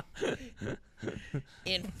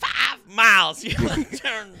 In 5 miles, you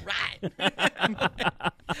turn right.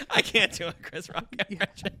 I can't do a Chris Rock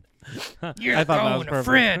impression. You're going to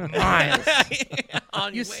Fred Miles.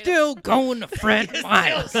 You're still going to Fred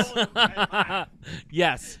Miles.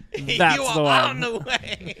 Yes, that's you the are one. on the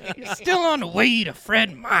way. You're still on the way to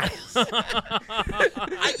Fred Miles.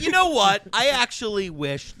 You know what? I actually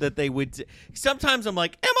wish that they would. Sometimes I'm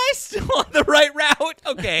like, am I still on the right route?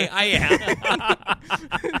 Okay, I am.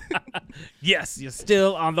 Yes, you're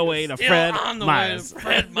still on the way to Still Fred on the Miles. way to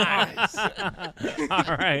Fred Miles.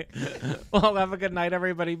 All right. Well, have a good night,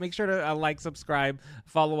 everybody. Make sure to like, subscribe,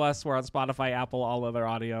 follow us. We're on Spotify, Apple, all other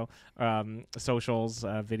audio, socials,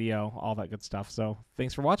 video, all that good stuff. So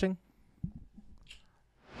thanks for watching.